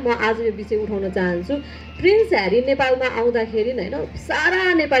हुनुहुन्छ यहाँ म आज यो विषय उठाउन चाहन्छु प्रिन्स ह्यारी नेपालमा आउँदाखेरि होइन सारा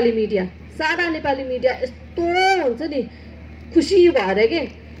नेपाली मिडिया यस्तो हुन्छ नि खुसी भएर के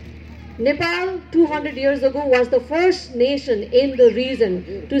Nepal 200 years ago was the first nation in the region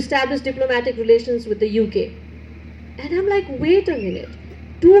to establish diplomatic relations with the UK. And I'm like, wait a minute.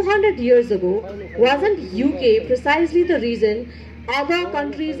 200 years ago, wasn't UK precisely the reason other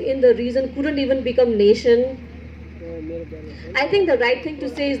countries in the region couldn't even become nation? I think the right thing to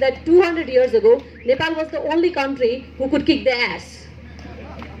say is that 200 years ago, Nepal was the only country who could kick the ass.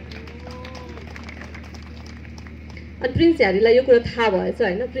 अनि prince ह्यारीलाई यो कुरा थाहा भएछ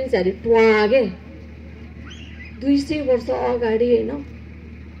होइन prince Harry टुवागे 200 वर्ष अगाडि होइन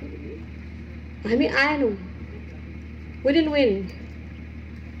हामी आएनौँ we didn't win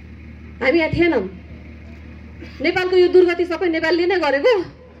हामी यहाँ थिएनौँ नेपालको यो दुर्गति सबै नेपालले नै गरेको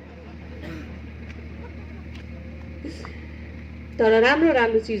तर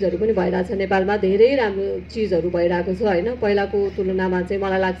राम्रो चिजहरू पनि भइरहेछ नेपालमा धेरै राम्रो चिजहरू भइरहेको छ होइन पहिलाको तुलनामा चाहिँ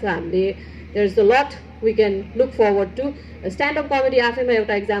मलाई लाग्छ हामीले there is a lot we can look forward to stand up comedy आफैमा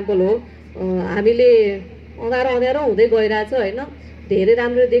एउटा एक्जाम्पल हो हामीले अँधारो हुँदै गइरहेछ होइन धेरै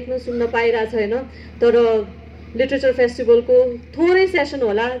राम्रो देख्न सुन्न पाइरहेछ होइन तर लिटरेचर फेस्टिभलको थोरै सेसन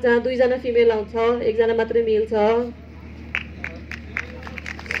होला जहाँ 2 जना फिमेल आउँछ 1 जना मात्रै मेल छ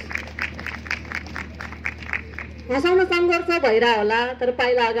हँसाउन सङ्घर्ष भइरह होला तर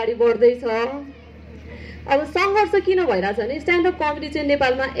पाइला अगाडि बढ्दैछ अब सङ्घर्ष किन भइरहेछ भने स्ट्यान्ड अप कमेडी चाहिँ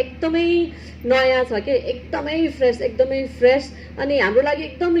नेपालमा एकदमै नयाँ छ के एकदमै फ्रेस अनि हाम्रो लागि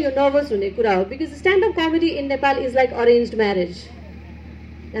एकदम यो नर्भस हुने कुरा हो because stand up comedy in Nepal is like arranged marriage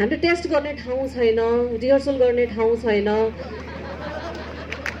हाम्रो टेस्ट गर्ने ठाउँ छैन रिहर्सल गर्ने ठाउँ छैन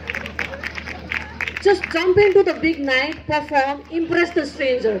just jump into the big night perform impress the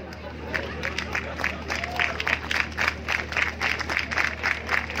stranger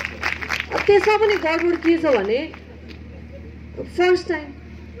त्यसमा पनि गडबड के छ भने फर्स्ट टाइम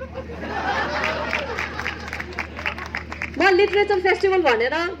म लिटरेचर फेस्टिभल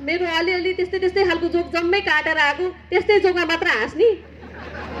भनेर मेरो अलिअलि त्यस्तै खालको जोक जम्मै काटेर आएको त्यस्तै जोकमा मात्र हाँस्ने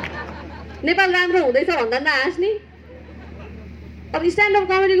नेपाल राम्रो हुँदैछ भन्दा नहाँस्ने अब स्ट्यान्डअप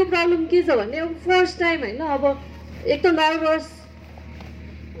कमेडीको प्रब्लम के छ भने अब फर्स्ट टाइम होइन, अब एक त नर्भस,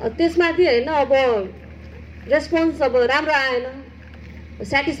 त्यसमाथि होइन अब रेस्पोन्स अब राम्रो आएन,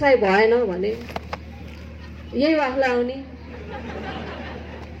 सेटिस्फाई भएन भने यही आफूलाई आउने,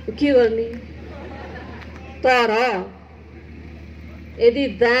 के गर्ने। तर यदि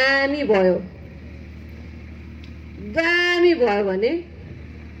दामी भयो भने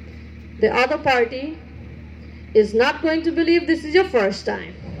the other party is not going to believe this is your first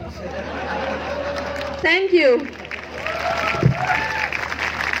time. Thank you.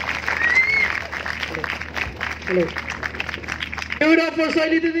 Hello. Give it up for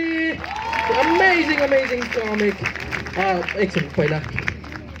Saili Didi. Amazing comic. Excellent. पहिला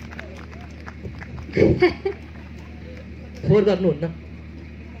फोहोर गर्नुहुन्न,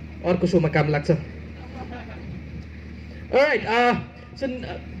 अर्को सोमा काम लाग्छ। Alright, so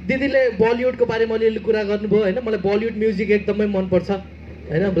दिदीले बलिउडको बारेमा अलिअलि कुरा गर्नुभयो होइन। मलाई बलिउड म्युजिक एकदमै मनपर्छ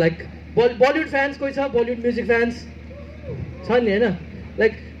होइन। लाइक बलिउड फ्यान्स कोही छ? बलिउड म्युजिक फ्यान्स छ नि होइन।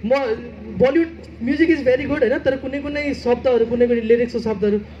 लाइक म Bollywood music is very good होइन, तर कुनै कुनै शब्दहरू, कुनै कुनै लिरिक्सको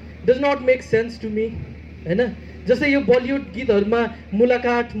शब्दहरू does not make sense to me होइन। जस्तै यो बलिउड गीतहरूमा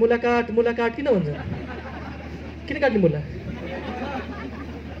मुलाकात मुलाकात मुलाकात किन भन्छ? किन काट्ने मुला?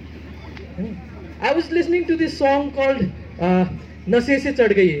 I was listening to this song called नशे से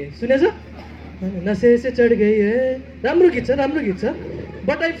चढ गई है, सुनेछ? नशे से चढ गई है, राम्रो गीत छ, राम्रो गीत छ।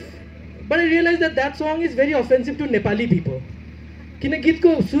 बट आई रियलाइज द्याट सङ is very offensive to Nepali people. किन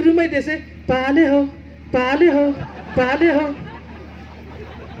गीतको सुरुमै त्यसै पाले हो पाले हो पाले हो।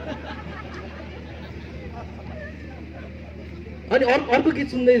 अनि अर्को गीत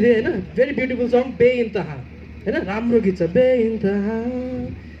सुन्दै थिएँ होइन, भेरी ब्युटिफुल सङ बेइन्तहा होइन, राम्रो गीत छ बेइन्तहा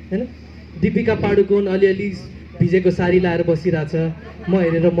होइन। दीपिका पाडुकोन अलिअलि भिजेको साडी लाएर बसिरहेछ, म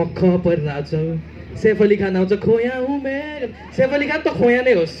हेरेर मक्ख परिरहेको छु। सैफ अली खान आउँछ खोया हूँ मैं, सैफ अली खान त खोया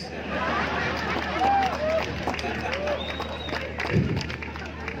नै होस्।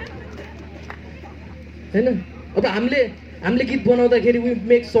 होइन अब हामीले गीत बनाउँदाखेरि we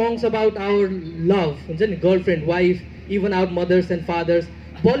make songs about our लभ हुन्छ नि, girlfriend, wife, even our mother's end fathers.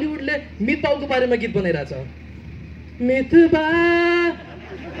 बलिउडले मितबाउको बारेमा गीत बनाइरहेछ, मितबा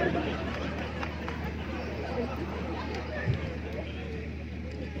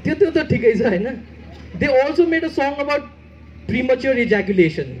त्यो त ठिकै छ होइन। They also made a song about premature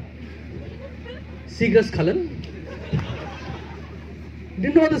ejaculation, शीघ्रस्खलन। Do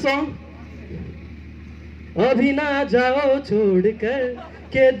know the song? अभी ना जाओ छोड़कर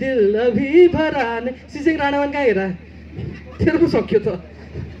के दिल अभी भरा ने। सिसिङ राणावन कहाँ हेरा, तेरो पो सक्यो त।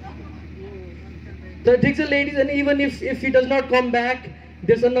 तर ठिक छ ladies, and even if he does not come back,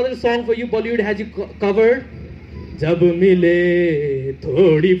 there's another song for you, Bollywood has you covered. जब मिले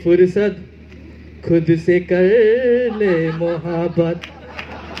थोड़ी फुर्सत खुद से कर ले मोहब्बत।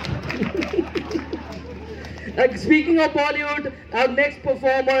 Speaking of Bollywood, our next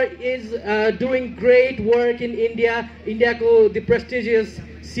performer is doing great work in India. India ko the prestigious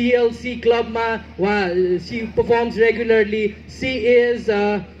CLC club ma she performs regularly. She is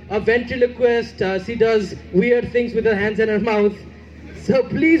a ventriloquist. She does weird things with her hands and her mouth. So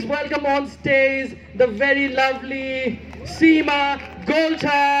please welcome on stage the very lovely Seema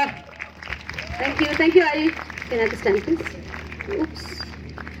Golcha. Thank you, Ari. Can I just stand, please? Oops.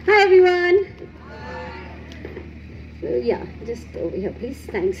 Hi, everyone. Yeah, just over here, please.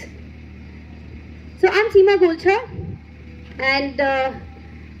 Thanks. So I'm Seema Golcha, and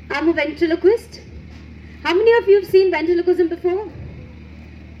I'm a ventriloquist. How many of you have seen ventriloquism before?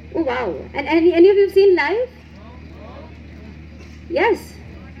 Oh wow! And any of you have seen live? Yes.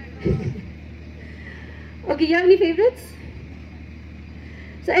 Okay, you have any favorites?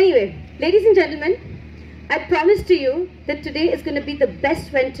 So anyway, ladies and gentlemen, I promise to you that today is going to be the best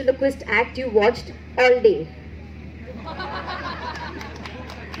ventriloquist act you watched all day.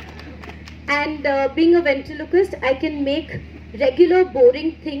 And being a ventriloquist, I can make regular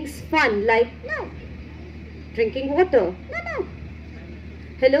boring things fun, like no, drinking water, no,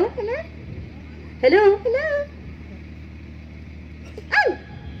 hello, oh,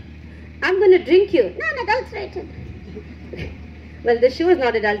 I'm going to drink you, non-adulterated. Well, the show is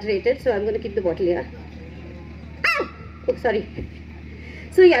not adulterated, so I'm going to keep the bottle here. Oh, sorry.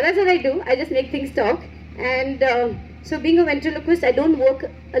 So yeah, that's what I do. I just make things talk. And so being a ventriloquist, I don't work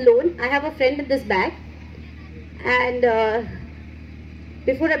alone. I have a friend in this bag. And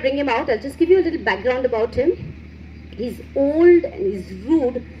before I bring him out, I'll just give you a little background about him. He's old and he's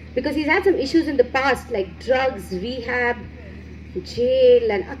rude because he's had some issues in the past, like drugs, rehab,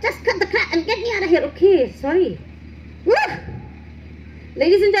 jail, and just cut the crap and get me out of here. Okay, sorry. Woo!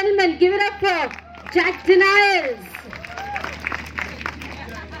 Ladies and gentlemen, give it up for Jack Denials.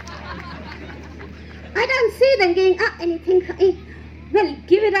 I don't see them going, anything. Well,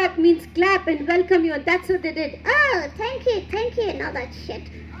 give it up means clap and welcome you, and that's what they did. Oh, thank you, and all that shit.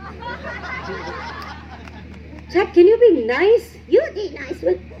 Jack, can you be nice? You be nice.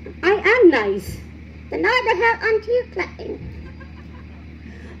 Well, I am nice. Then how the hell aren't you clapping?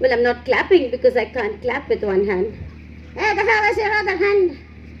 Well, I'm not clapping because I can't clap with one hand. Where the hell is your other hand?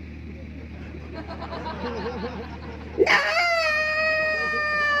 No!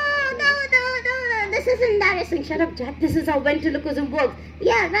 This is embarrassing. Shut up, Jack. This is how ventriloquism works.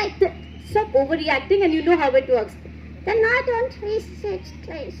 Yeah, right. Stop overreacting and you know how it works. Then why don't we switch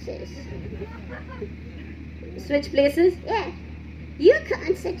places? Switch places? Yeah. You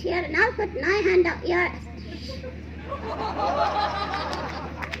can't sit here and I'll put my hand up yours.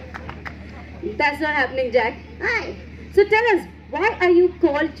 That's not happening, Jack. Why? So tell us, why are you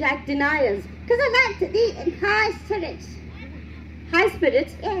called Jack Deniers? Because I like to be in high spirits. High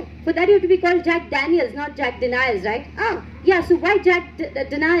spirits? Yeah. For that you have to be called Jack Daniels, not Jack Deniers, right? Oh, yeah, so why Jack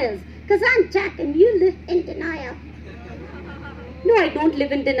Deniers? Because I'm Jack and you live in denial. No, I don't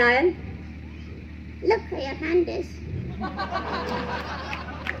live in denial. Look where your hand is.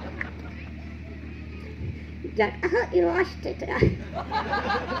 Jack, I heard you washed it.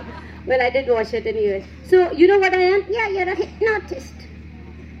 Well, I did wash it anyway. So, you know what I am? Yeah, you're a hypnotist.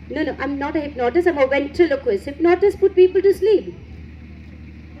 No, I'm not a hypnotist. I'm a ventriloquist. Hypnotists put people to sleep.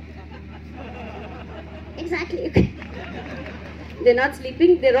 Exactly. They're not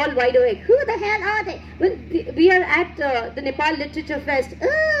sleeping. They're all wide awake. Who the hell are they? Well, we are at the Nepal Literature Fest.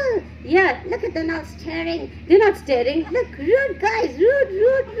 Oh, yeah. Look at them all staring. They're not staring. Look, rude guys.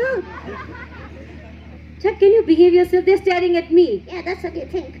 Rude. Chuck, can you behave yourself? They're staring at me. Yeah, that's what you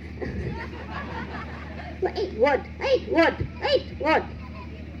think. Wait, what?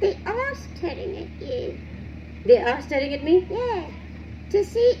 They are staring at you. They are staring at me? Yeah. To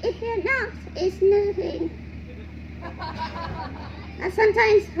see if your mouth is moving. And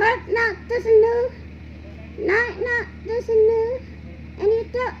sometimes her mouth doesn't move. My mouth doesn't move. And you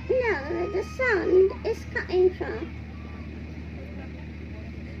don't know where the sound is coming from.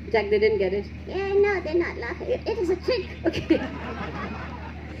 Jack, they didn't get it. Yeah, no, they're not laughing. It is a trick. Okay.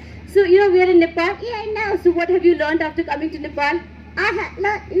 So, we are in Nepal? Yeah, I know. So what have you learned after coming to Nepal? I have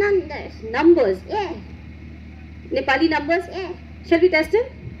learned numbers. Numbers? Yeah. Nepali numbers? Yeah. Shall we test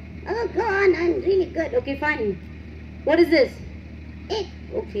it? Oh, go on. I'm really good. Okay, fine. What is this? 8.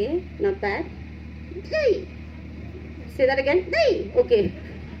 Okay, not bad. 3. Say that again. 3. Okay.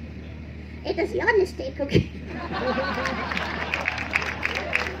 It is your mistake, okay.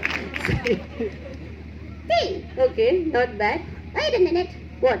 3. Okay, not bad. Wait a minute.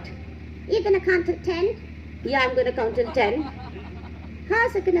 What? You're gonna count till 10? Yeah, I'm gonna count till 10.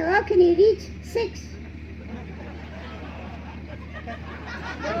 How's it gonna work? Can you reach 6?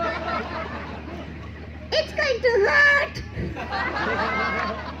 It's going to hurt!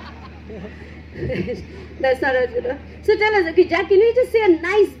 That's not how. So tell us, okay, Jack, can you just say a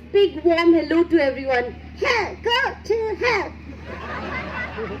nice, big, warm hello to everyone? Hell, go to hell!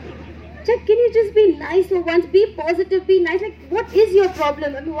 Jack, can you just be nice for once? Be positive, be nice. Like, what is your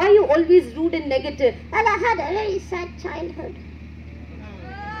problem? I mean, why are you always rude and negative? Well, I had a very sad childhood.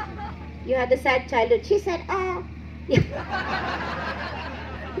 You had a sad childhood. She said, oh.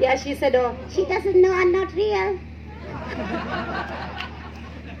 Yeah, she said, oh. She doesn't know I'm not real.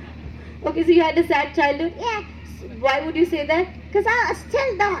 Okay, so you had a sad childhood? Yeah. Why would you say that? Because I was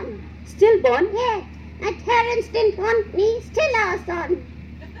stillborn. Stillborn? Yeah. My parents didn't want me. Still I was born.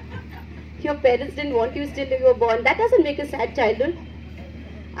 Your parents didn't want you still you were born. That doesn't make a sad childhood.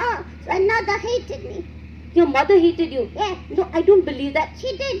 Oh, so my mother hated me. Your mother hated you? Yeah. No, I don't believe that.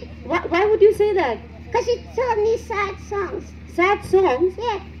 She did. Why would you say that? Because she told me sad songs. Sad songs?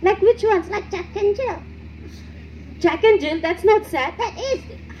 Yeah. Like which ones? Like Jack and Jill. Jack and Jill? That's not sad. That is.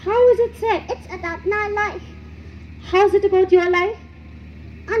 How is it sad? It's about my life. How's it about your life?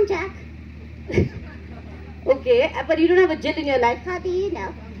 I'm Jack. Okay, but you don't have a Jill in your life. How do you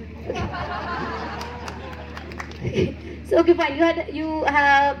know? Okay. So, okay, fine. You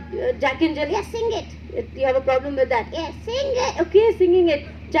have Jack and Jill. Yeah, sing it. You have a problem with that? Yeah, sing it. Okay, singing it.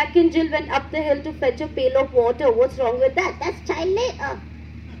 Jack and Jill went up the hill to fetch a pail of water. What's wrong with that? That's child labor.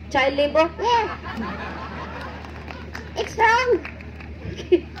 Child labor? Yeah. It's wrong.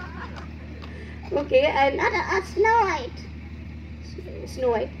 Okay, and Snow White. Snow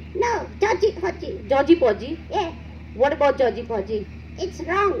White? No, Georgie Podgy. Georgie Podgy? Yeah. What about Georgie Podgy? It's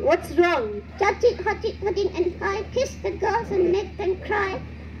wrong. What's wrong? Georgie Podgy and I kiss the girls and make them cry.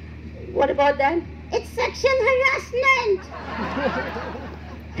 What about that? It's sexual harassment.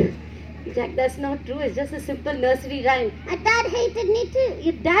 Jack, that's not true. It's just a simple nursery rhyme. My dad hated me too.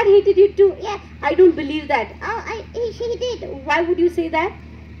 Your dad hated you too? Yeah. I don't believe that. Oh, he did. Why would you say that?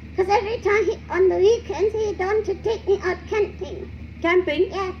 Because every time on the weekends he'd want to take me out camping. Camping?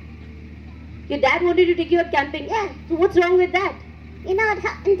 Yeah. Your dad wanted to take you out camping? Yeah. So what's wrong with that? You know what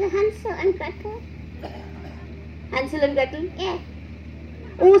happened to Hansel and Gretel? Hansel and Gretel? Yeah.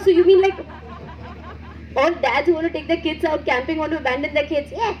 Oh, so you mean like all dads who want to take their kids out camping want to abandon their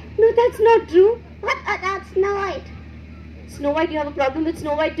kids? Yeah. No, that's not true. What about Snow White? Snow White, you have a problem with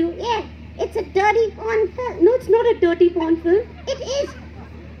Snow White too? Yeah. It's a dirty porn film. No, it's not a dirty porn film. It is.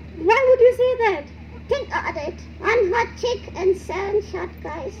 Why would you say that? Think about it. One hot chick and 7 short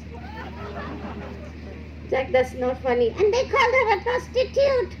guys. Jack, that's not funny. And they called her a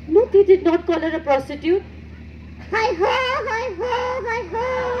prostitute. No, they did not call her a prostitute. Hi ho, hi ho, hi ho.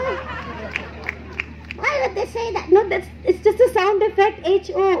 Why would they say that? No, it's just a sound effect.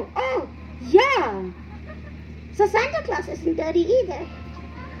 H-O. Oh, Yeah. so Santa Claus isn't dirty either.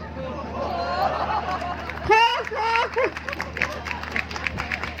 Ho, ho.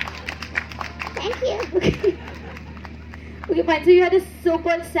 Thank you. Okay, fine. So you had a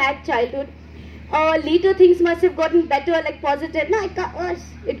so-called sad childhood. Later things must have gotten better, like positive. No, it got worse.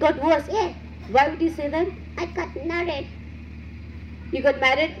 It got worse. Yeah, Why would you say that? I got married. You got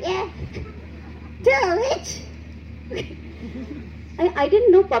married? Yeah. To a witch. I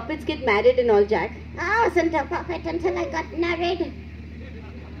didn't know puppets get married and all, Jack. I wasn't a puppet until I got married.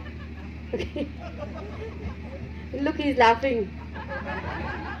 Okay. Look, he's laughing.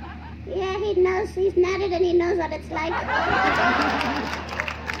 Yeah, he knows. He's married and he knows what it's like.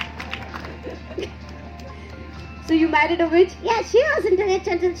 So you married a witch? Yeah, she wasn't a witch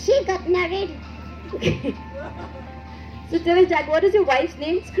until she got married. Okay. So tell us, Jack, what is your wife's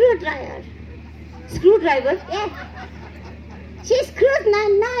name? Screwdriver. Screwdriver? Yeah. She screws my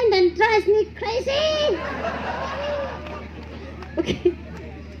mind and drives me crazy. Okay.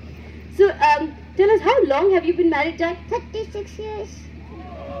 So, tell us, how long have you been married, Jack? 36 years.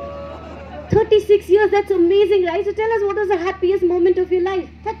 36 years, that's amazing, right? So tell us, what was the happiest moment of your life?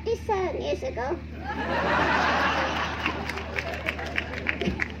 37 years ago.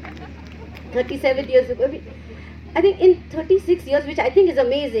 37 years ago. I think in 36 years, which I think is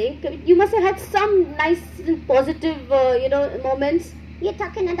amazing, you must have had some nice and positive, moments. You're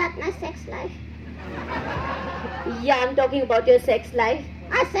talking about my sex life. Yeah, I'm talking about your sex life.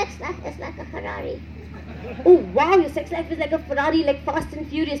 Our sex life is like a Ferrari. Oh, wow, your sex life is like a Ferrari, like Fast and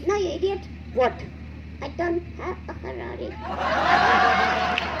Furious. No, you idiot. What? I don't have a Ferrari.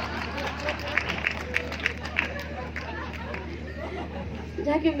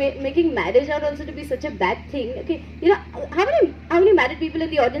 Jack, you're making marriage out also to be such a bad thing. Okay, how many married people in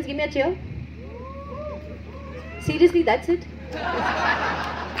the audience? Give me a cheer. Seriously, that's it.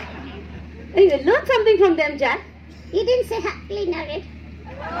 Anyway, learn something from them, Jack. You didn't say happily married.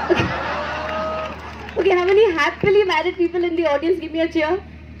 Okay, how many happily married people in the audience? Give me a cheer.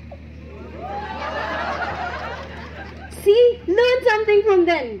 See, learn something from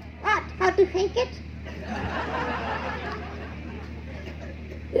them. What? How to fake it?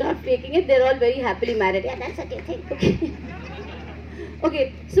 They're not faking it. They're all very happily married. Yeah, that's what you think. Okay.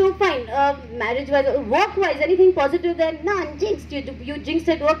 Okay, so fine. Marriage-wise, work-wise, anything positive then? No, I'm jinxed. You jinxed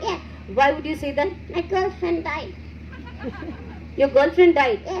at work? Yeah. Why would you say that? My girlfriend died. Your girlfriend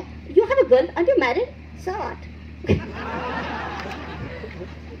died? Yeah. You have a girl? Aren't you married? So what?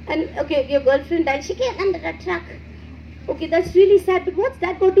 And okay, your girlfriend died. She came under a truck. Okay, that's really sad. But what's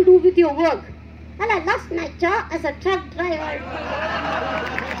that got to do with your work? Well, I lost my job as a truck driver.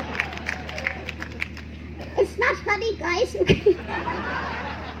 It's not funny, guys.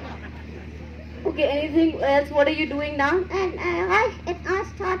 Okay, anything else? What are you doing now? And I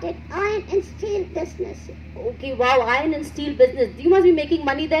started iron and steel business. Okay, wow, iron and steel business. You must be making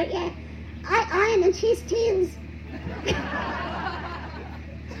money there. Yeah. I iron and she steals.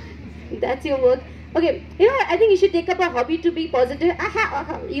 That's your work. Okay, I think you should take up a hobby to be positive. I have a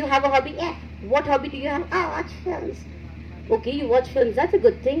hobby. You have a hobby? Yeah. What hobby do you have? I watch films. Okay, you watch films. That's a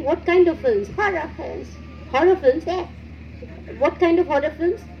good thing. What kind of films? Horror films. Horror films? Yeah. What kind of horror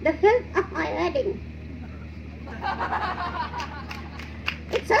films? The film of my wedding.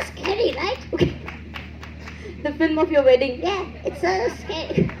 It's so scary, right? Okay. The film of your wedding? Yeah, it's so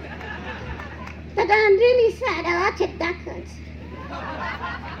scary. But I'm really sad. I watch it backwards.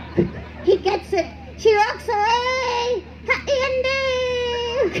 He gets it. She walks away. Happy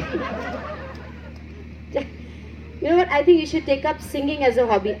ending. You know what? I think you should take up singing as a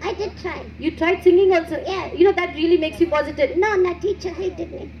hobby. I did try. You tried singing also? Yeah. That really makes you positive. No, my teacher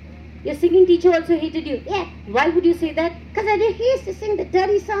hated me. Your singing teacher also hated you? Yeah. Why would you say that? Because he used to sing the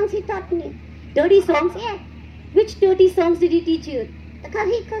dirty songs he taught me. Dirty songs? Yeah. Which dirty songs did he teach you? The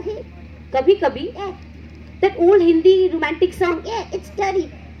Kahi Kahi. Kabhi Kabhi? Yeah. That old Hindi romantic song? Yeah, it's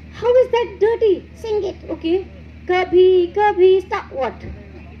dirty. How is that dirty? Sing it. Okay. Kabhi Kabhi, stop. What?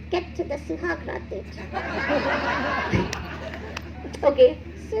 Get to the Suhag Raat. Okay.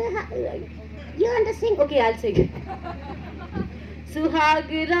 You want to sing? Okay, I'll sing. सुहाग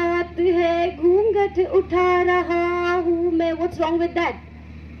रात है घूंघट उठा रहा हूँ मैं. What's wrong with that?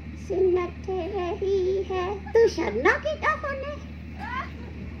 सिमट रही है तू शर्मा की बाहों में.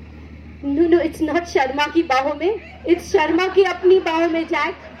 No, it's not शर्मा की बाहों में. It's शर्मा की अपनी बाहों में,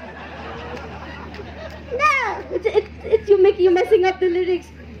 Jack. No. You're messing up the lyrics.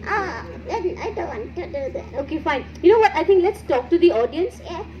 Then I don't want to do that. Okay, fine. You know what? I think let's talk to the audience.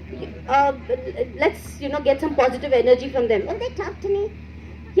 Yeah. Let's get some positive energy from them. Will they talk to me?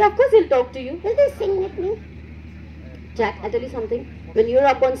 Yeah, of course they'll talk to you. Will they sing with me? Jack, I'll tell you something. When you're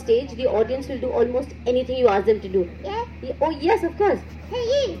up on stage, the audience will do almost anything you ask them to do. Yeah. Oh yes, of course. Hey,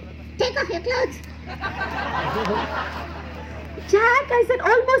 you, take off your clothes. Jack, I said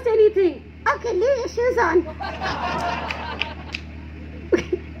almost anything. Okay, leave your shoes on.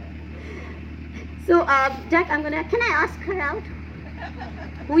 So, Jack, Can I ask her out?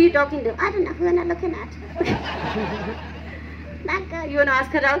 Who are you talking to? I don't know who am I looking at. That girl. You want to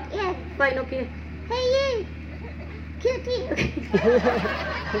ask her out? Yeah. Fine, okay. Hey, you, cutie.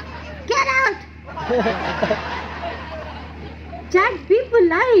 Get out. Jack, be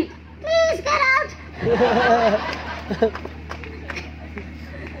polite. Please get out.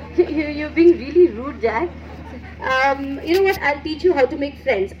 You're being really rude, Jack. You know what? I'll teach you how to make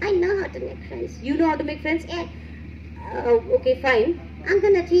friends. I know how to make friends. You know how to make friends? Yeah. Okay, fine. I'm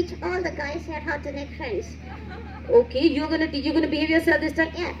gonna teach all the guys here how to make friends. Okay, you're gonna behave yourself this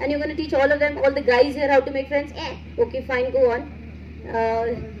time? Yeah. And you're gonna teach all the guys here how to make friends? Yeah. Okay, fine, go on.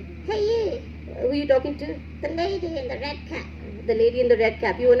 Hey, you, Who are you talking to? the lady in the red cap. The lady in the red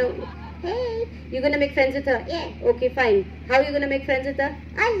cap. Hey. You're gonna make friends with her? Yeah. Okay, fine. How are you gonna make friends with her?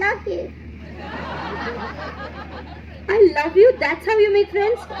 I love you. I love you? That's how you make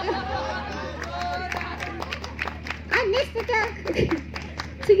friends? I missed the joke.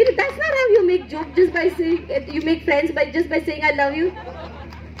 So that's not how you make joke just by saying you make friends by saying I love you.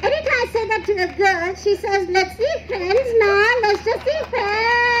 Anytime I say that to a girl, she says, let's be friends now. Let's just be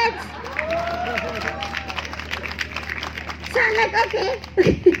friends. So I'm like, okay.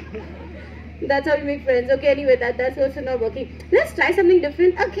 That's how you make friends. Okay, anyway, that's also not working. Let's try something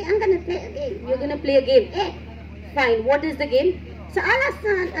different. Okay, I'm gonna play a game. You're gonna play a game? Yeah. Fine. What is the game? So I'll ask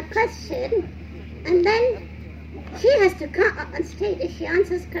her a question, and then she has to come up on stage if she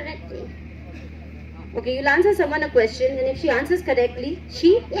answers correctly. Okay, you'll answer someone a question, and if she answers correctly,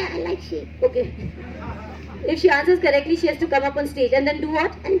 Yeah, I like she. Okay. If she answers correctly, she has to come up on stage, and then do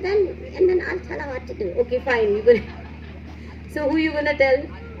what? And then I'll tell her what to do. Okay, fine. So who you gonna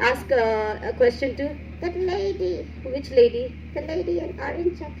ask a question to? That lady. Which lady? The lady in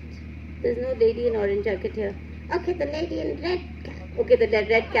orange jacket. There's no lady in orange jacket here. Okay, the lady in red cap. Okay, the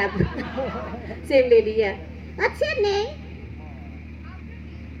red cap. Same lady, yeah. What's your name?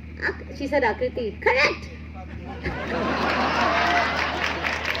 She said Akriti. Correct.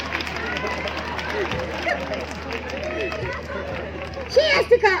 She has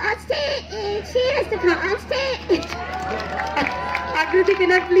to come on stage. She has to come on stage. Akriti,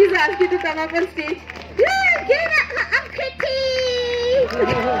 can I please ask you to come up on stage? Yeah, get up, Akriti.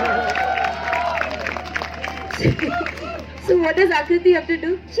 So what does Akriti have to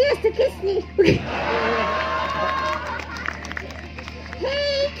do? She has to kiss me.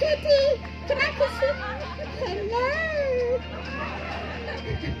 Hey, Kitty, can I kiss you? Hello.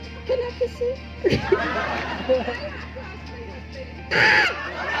 Can I kiss you?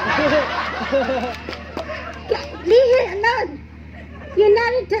 Leave her alone. You're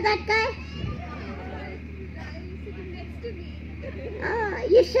married to that guy?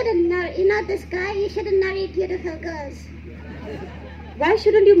 You shouldn't marry, this guy, you shouldn't marry beautiful girls. Why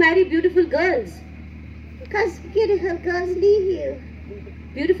shouldn't you marry beautiful girls? Because beautiful girls leave you.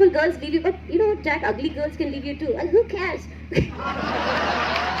 Beautiful girls leave you, but you know what, Jack, ugly girls can leave you too. Well, who cares?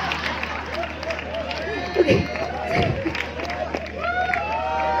 Okay.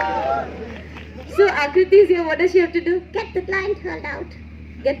 So Akriti is here, what does she have to do? Get the blindfold out.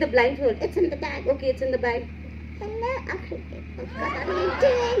 Get the blindfold. It's in the bag. Okay, it's in the bag. Hello, Akriti. Oh God, what are you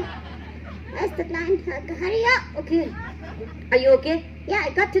doing? Where's the blindfold? Hurry up. Okay. Are you okay? Yeah, I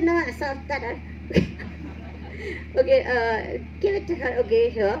got to know myself better. Okay, give it to her. Okay,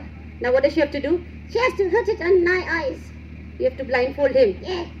 here. Now what does she have to do? She has to put it on my eyes. You have to blindfold him.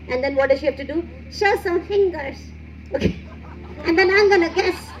 Yeah. And then what does she have to do? Show some fingers. Okay. And then I'm gonna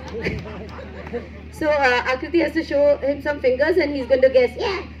guess. So Akriti has to show him some fingers and he's going to guess.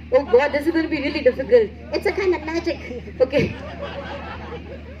 Yeah. Oh God, this is going to be really difficult. It's a kind of magic. Okay.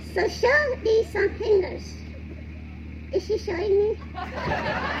 So show me some fingers. Is she showing me?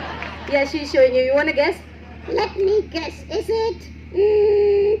 Yeah, she's showing you. You want to guess? Let me guess. Is it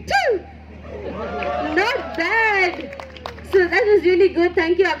 2? Not bad. So that was really good.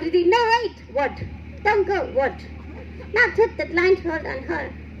 Thank you, Akriti. No, wait. What? Don't go. What? Now put the blindfold on her.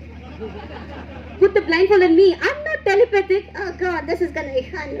 Put the blindfold on me. I'm not telepathic. Oh God, this is gonna be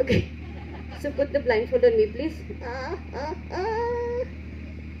fun. Okay. So put the blindfold on me, please. Oh.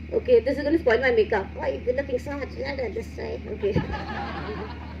 Okay, this is going to spoil my makeup. Why are you looking so much better this way? Okay.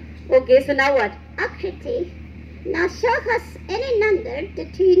 Okay, so now what? Akriti, now show us any number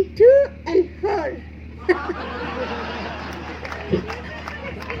between 2 and 4.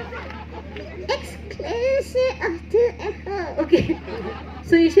 Exclusive of 2 and 4. Okay.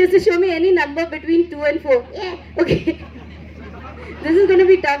 So she has to show me any number between 2 and 4. Yeah. Okay. This is going to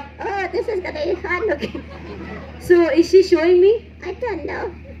be tough. Oh, this is gonna be fun. Okay. So is she showing me? I don't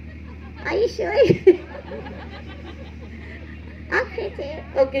know. Are you sure? Akriti,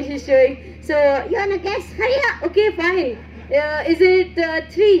 Okay, she's showing. So, you wanna guess? Hurry up. okay, fine. Is it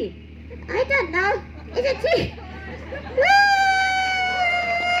 3? I don't know. Is it 3? Woo!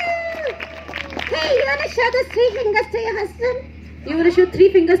 Hey, you wanna show those 3 fingers to your husband? You want to show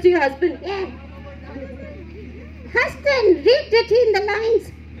 3 fingers to your husband? Yeah. Husband, read between the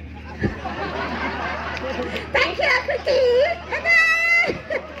lines. Thank you, Akriti.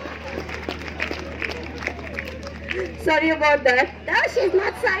 Sorry about that. No, she's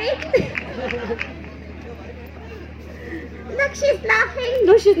not sorry. Look, she's laughing.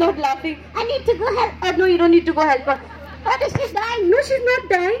 No, she's not laughing. I need to go help. Oh, no, you don't need to go help her. What if she's dying? No, she's not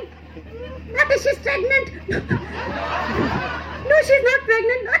dying. What if she's pregnant? No, she's not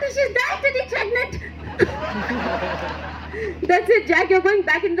pregnant. What if she's dying to be pregnant? That's it, Jack. You're going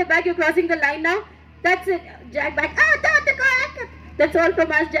back in the back. You're crossing the line now. That's it. Jack, back. Oh, don't go back. That's all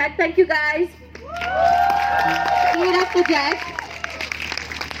from us, Jack. Thank you, guys. Give it up for Jack.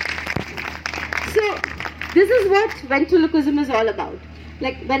 So, this is what ventriloquism is all about.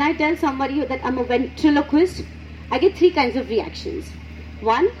 Like, when I tell somebody that I'm a ventriloquist, I get 3 kinds of reactions.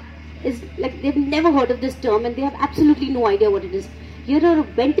 One is like they've never heard of this term and they have absolutely no idea what it is. You're a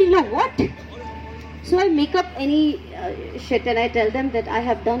ventrilo what? So I make up any shit and I tell them that I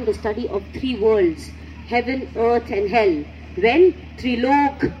have done the study of 3 worlds, heaven, earth and hell.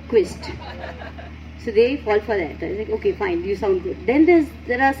 Ventriloquist. So they fall for that. I was like, okay, fine, you sound good. Then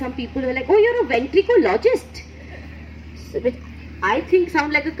there are some people who are like, oh, you're a ventricologist. So, which I think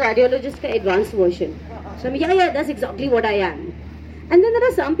sound like a cardiologist advanced version. So I'm, yeah, that's exactly what I am. And then there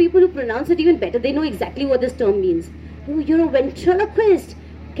are some people who pronounce it even better. They know exactly what this term means. Oh, you're a ventriloquist.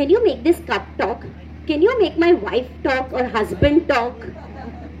 Can you make this cup talk? Can you make my wife talk or husband talk?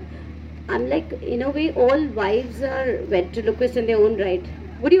 I'm like, in a way, all wives are ventriloquists in their own right.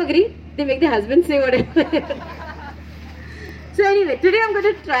 Would you agree? They make their husband say whatever. So anyway, today I'm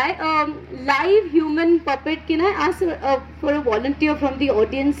going to try live human puppet. Can I ask for a volunteer from the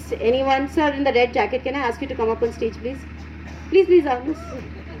audience? Anyone, sir, in the red jacket? Can I ask you to come up on stage, please? Please, Agnes.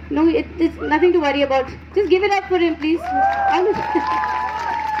 No, it's nothing to worry about. Just give it up for him, please.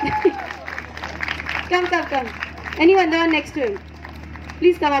 Come. Anyone, the one next to him.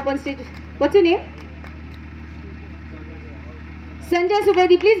 Please come up on stage. What's your name? Sanjay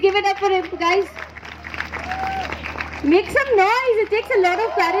Subedi. Please give it up for him, guys. Make some noise. It takes a lot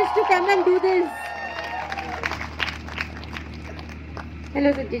of courage to come and do this.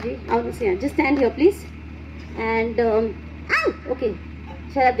 Hello, Gigi. Just stand here, please. And, okay.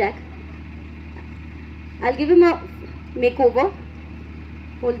 Shut up, Jack. I'll give him a makeover.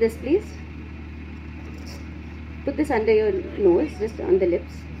 Hold this, please. Put this under your nose, just on the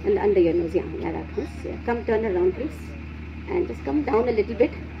lips. And under your nose, yeah, like this. Yeah. Come, turn around, please. And just come down a little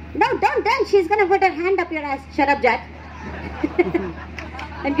bit. No, don't. She's gonna put her hand up your ass. Shut up, Jack.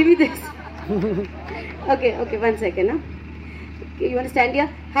 And give me this. Okay, 1 second. Huh? Okay, you want to stand here?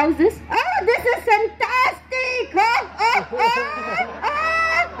 How's this? Oh, this is fantastic!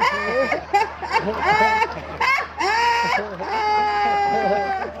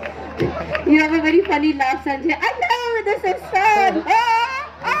 You have a very funny laugh, Sanjay. I know, this is fun.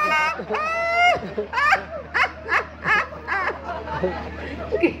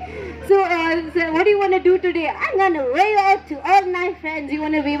 Okay, so what do you want to do today? I'm gonna wave out to all my friends. You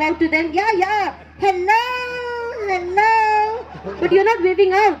want to wave out to them? Yeah. Hello. But you're not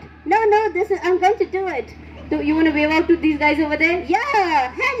waving out. No, I'm going to do it. So you want to wave out to these guys over there?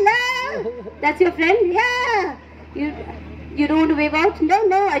 Yeah, hello. That's your friend? Yeah. You don't want to wave out?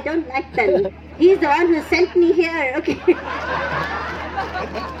 No, I don't like them. He's the one who sent me here. Okay.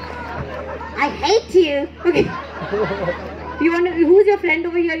 I hate you. Okay. Who's your friend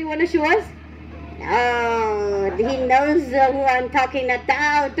over here? You want to show us? Oh, he knows who I'm talking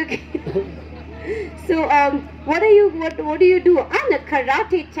about. Okay. So, what do you do? I'm a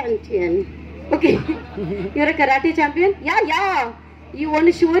karate champion. Okay. You're a karate champion? Yeah. You want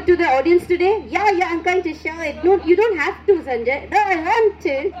to show it to the audience today? Yeah, I'm going to show it. No, you don't have to, Sanjay. No, I want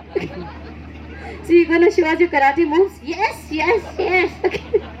to. So you're going to show us your karate moves? Yes. Okay.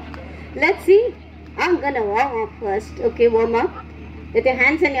 Let's see. I'm going to warm up first. Okay, warm up. With your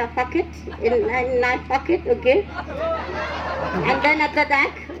hands in your pocket, in my pocket, okay? And then at the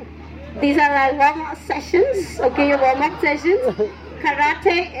back, these are our warm-up sessions, okay, your warm-up sessions.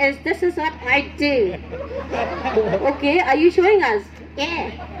 Karate this is what I do. Okay, are you showing us?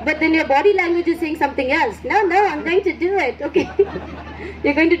 Yeah. But then your body language is saying something else. No, I'm going to do it, okay?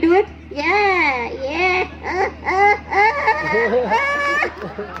 You're going to do it? Yeah.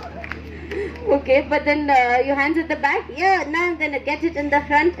 Okay, but then your hands at the back. Yeah, now I'm going to get it in the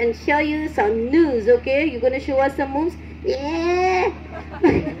front and show you some moves, okay? You're going to show us some moves? Yeah.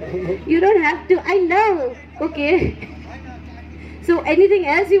 You don't have to. I know. Okay. So anything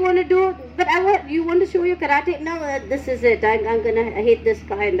else you want to do? But you want to show your karate? No, this is it. I'm going to hit this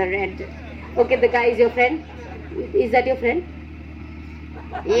guy in the red. Okay, the guy is your friend? Is that your friend?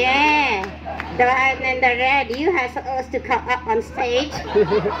 Yeah, the one in the red, you are supposed to come up on stage.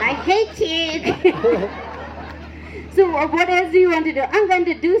 I hate you. So what else do you want to do? I'm going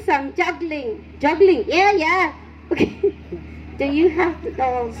to do some juggling. Juggling? Yeah. Okay. Do you have the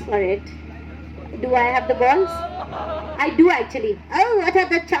balls for it? Do I have the balls? I do actually. Oh, what are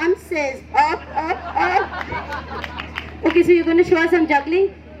the chances? Oh. Okay, so you're going to show us some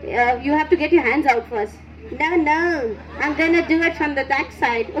juggling? You have to get your hands out first. No. I'm going to do it from the back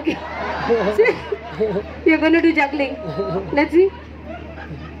side. Okay. So, you're going to do juggling. Let's see.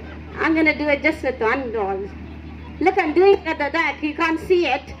 I'm going to do it just with one ball. Look, I'm doing it at the back. You can't see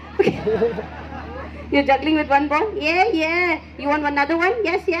it. Okay. You're juggling with one ball? Yeah. You want another one?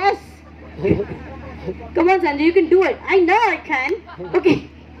 Yes. Come on, Sanjay, you can do it. I know I can. Okay.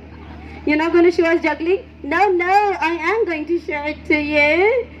 You're not going to show us juggling? No, I am going to show it to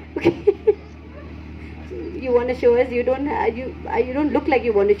you. Okay. You want to show us? You don't look like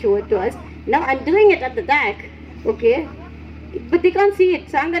you want to show it to us. No, I'm doing it at the back. Okay. But they can't see it,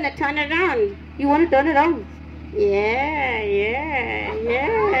 so I'm going to turn around. You want to turn around? Yeah.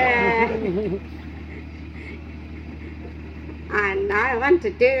 And I want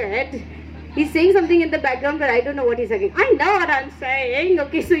to do it. He's saying something in the background, but I don't know what he's saying. I know what I'm saying.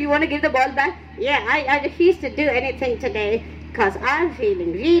 Okay, so you want to give the ball back? Yeah, I refuse to do anything today because I'm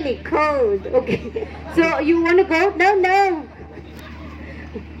feeling really cold. Okay, so you want to go? No.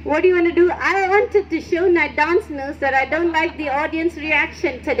 What do you want to do? I wanted to show my dance moves that I don't like the audience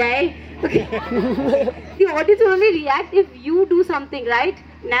reaction today. Okay. The audience will only react if you do something, right?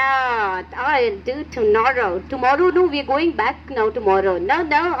 No, I'll do tomorrow. Tomorrow, no, we're going back now tomorrow. No,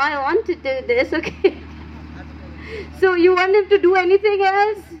 I want to do this, okay? So you want him to do anything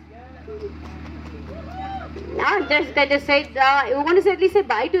else? No, I'm just going to say, you want to at least say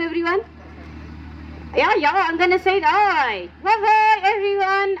bye to everyone? Yeah, I'm going to say bye. Bye,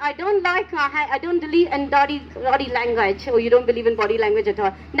 everyone. I don't believe in body language. Oh, you don't believe in body language at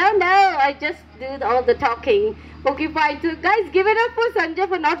all? No, I just do all the talking. Okay, fine. So, guys, give it up for Sanjay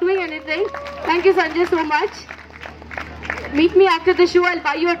for not doing anything. Thank you, Sanjay, so much. Meet me after the show. I'll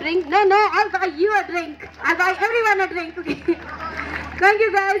buy you a drink. No, I'll buy you a drink. I'll buy everyone a drink. Okay. Thank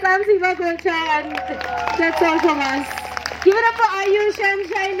you, guys. I'm Seema Gulcha, and that's all from us. Give it up for Ayush and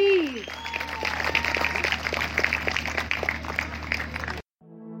Shaili.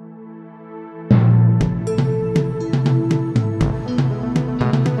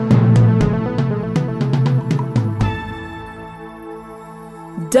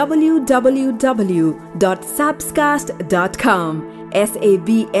 www.sabscast.com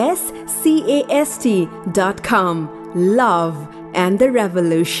sabscast.com. Love and the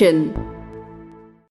Revolution.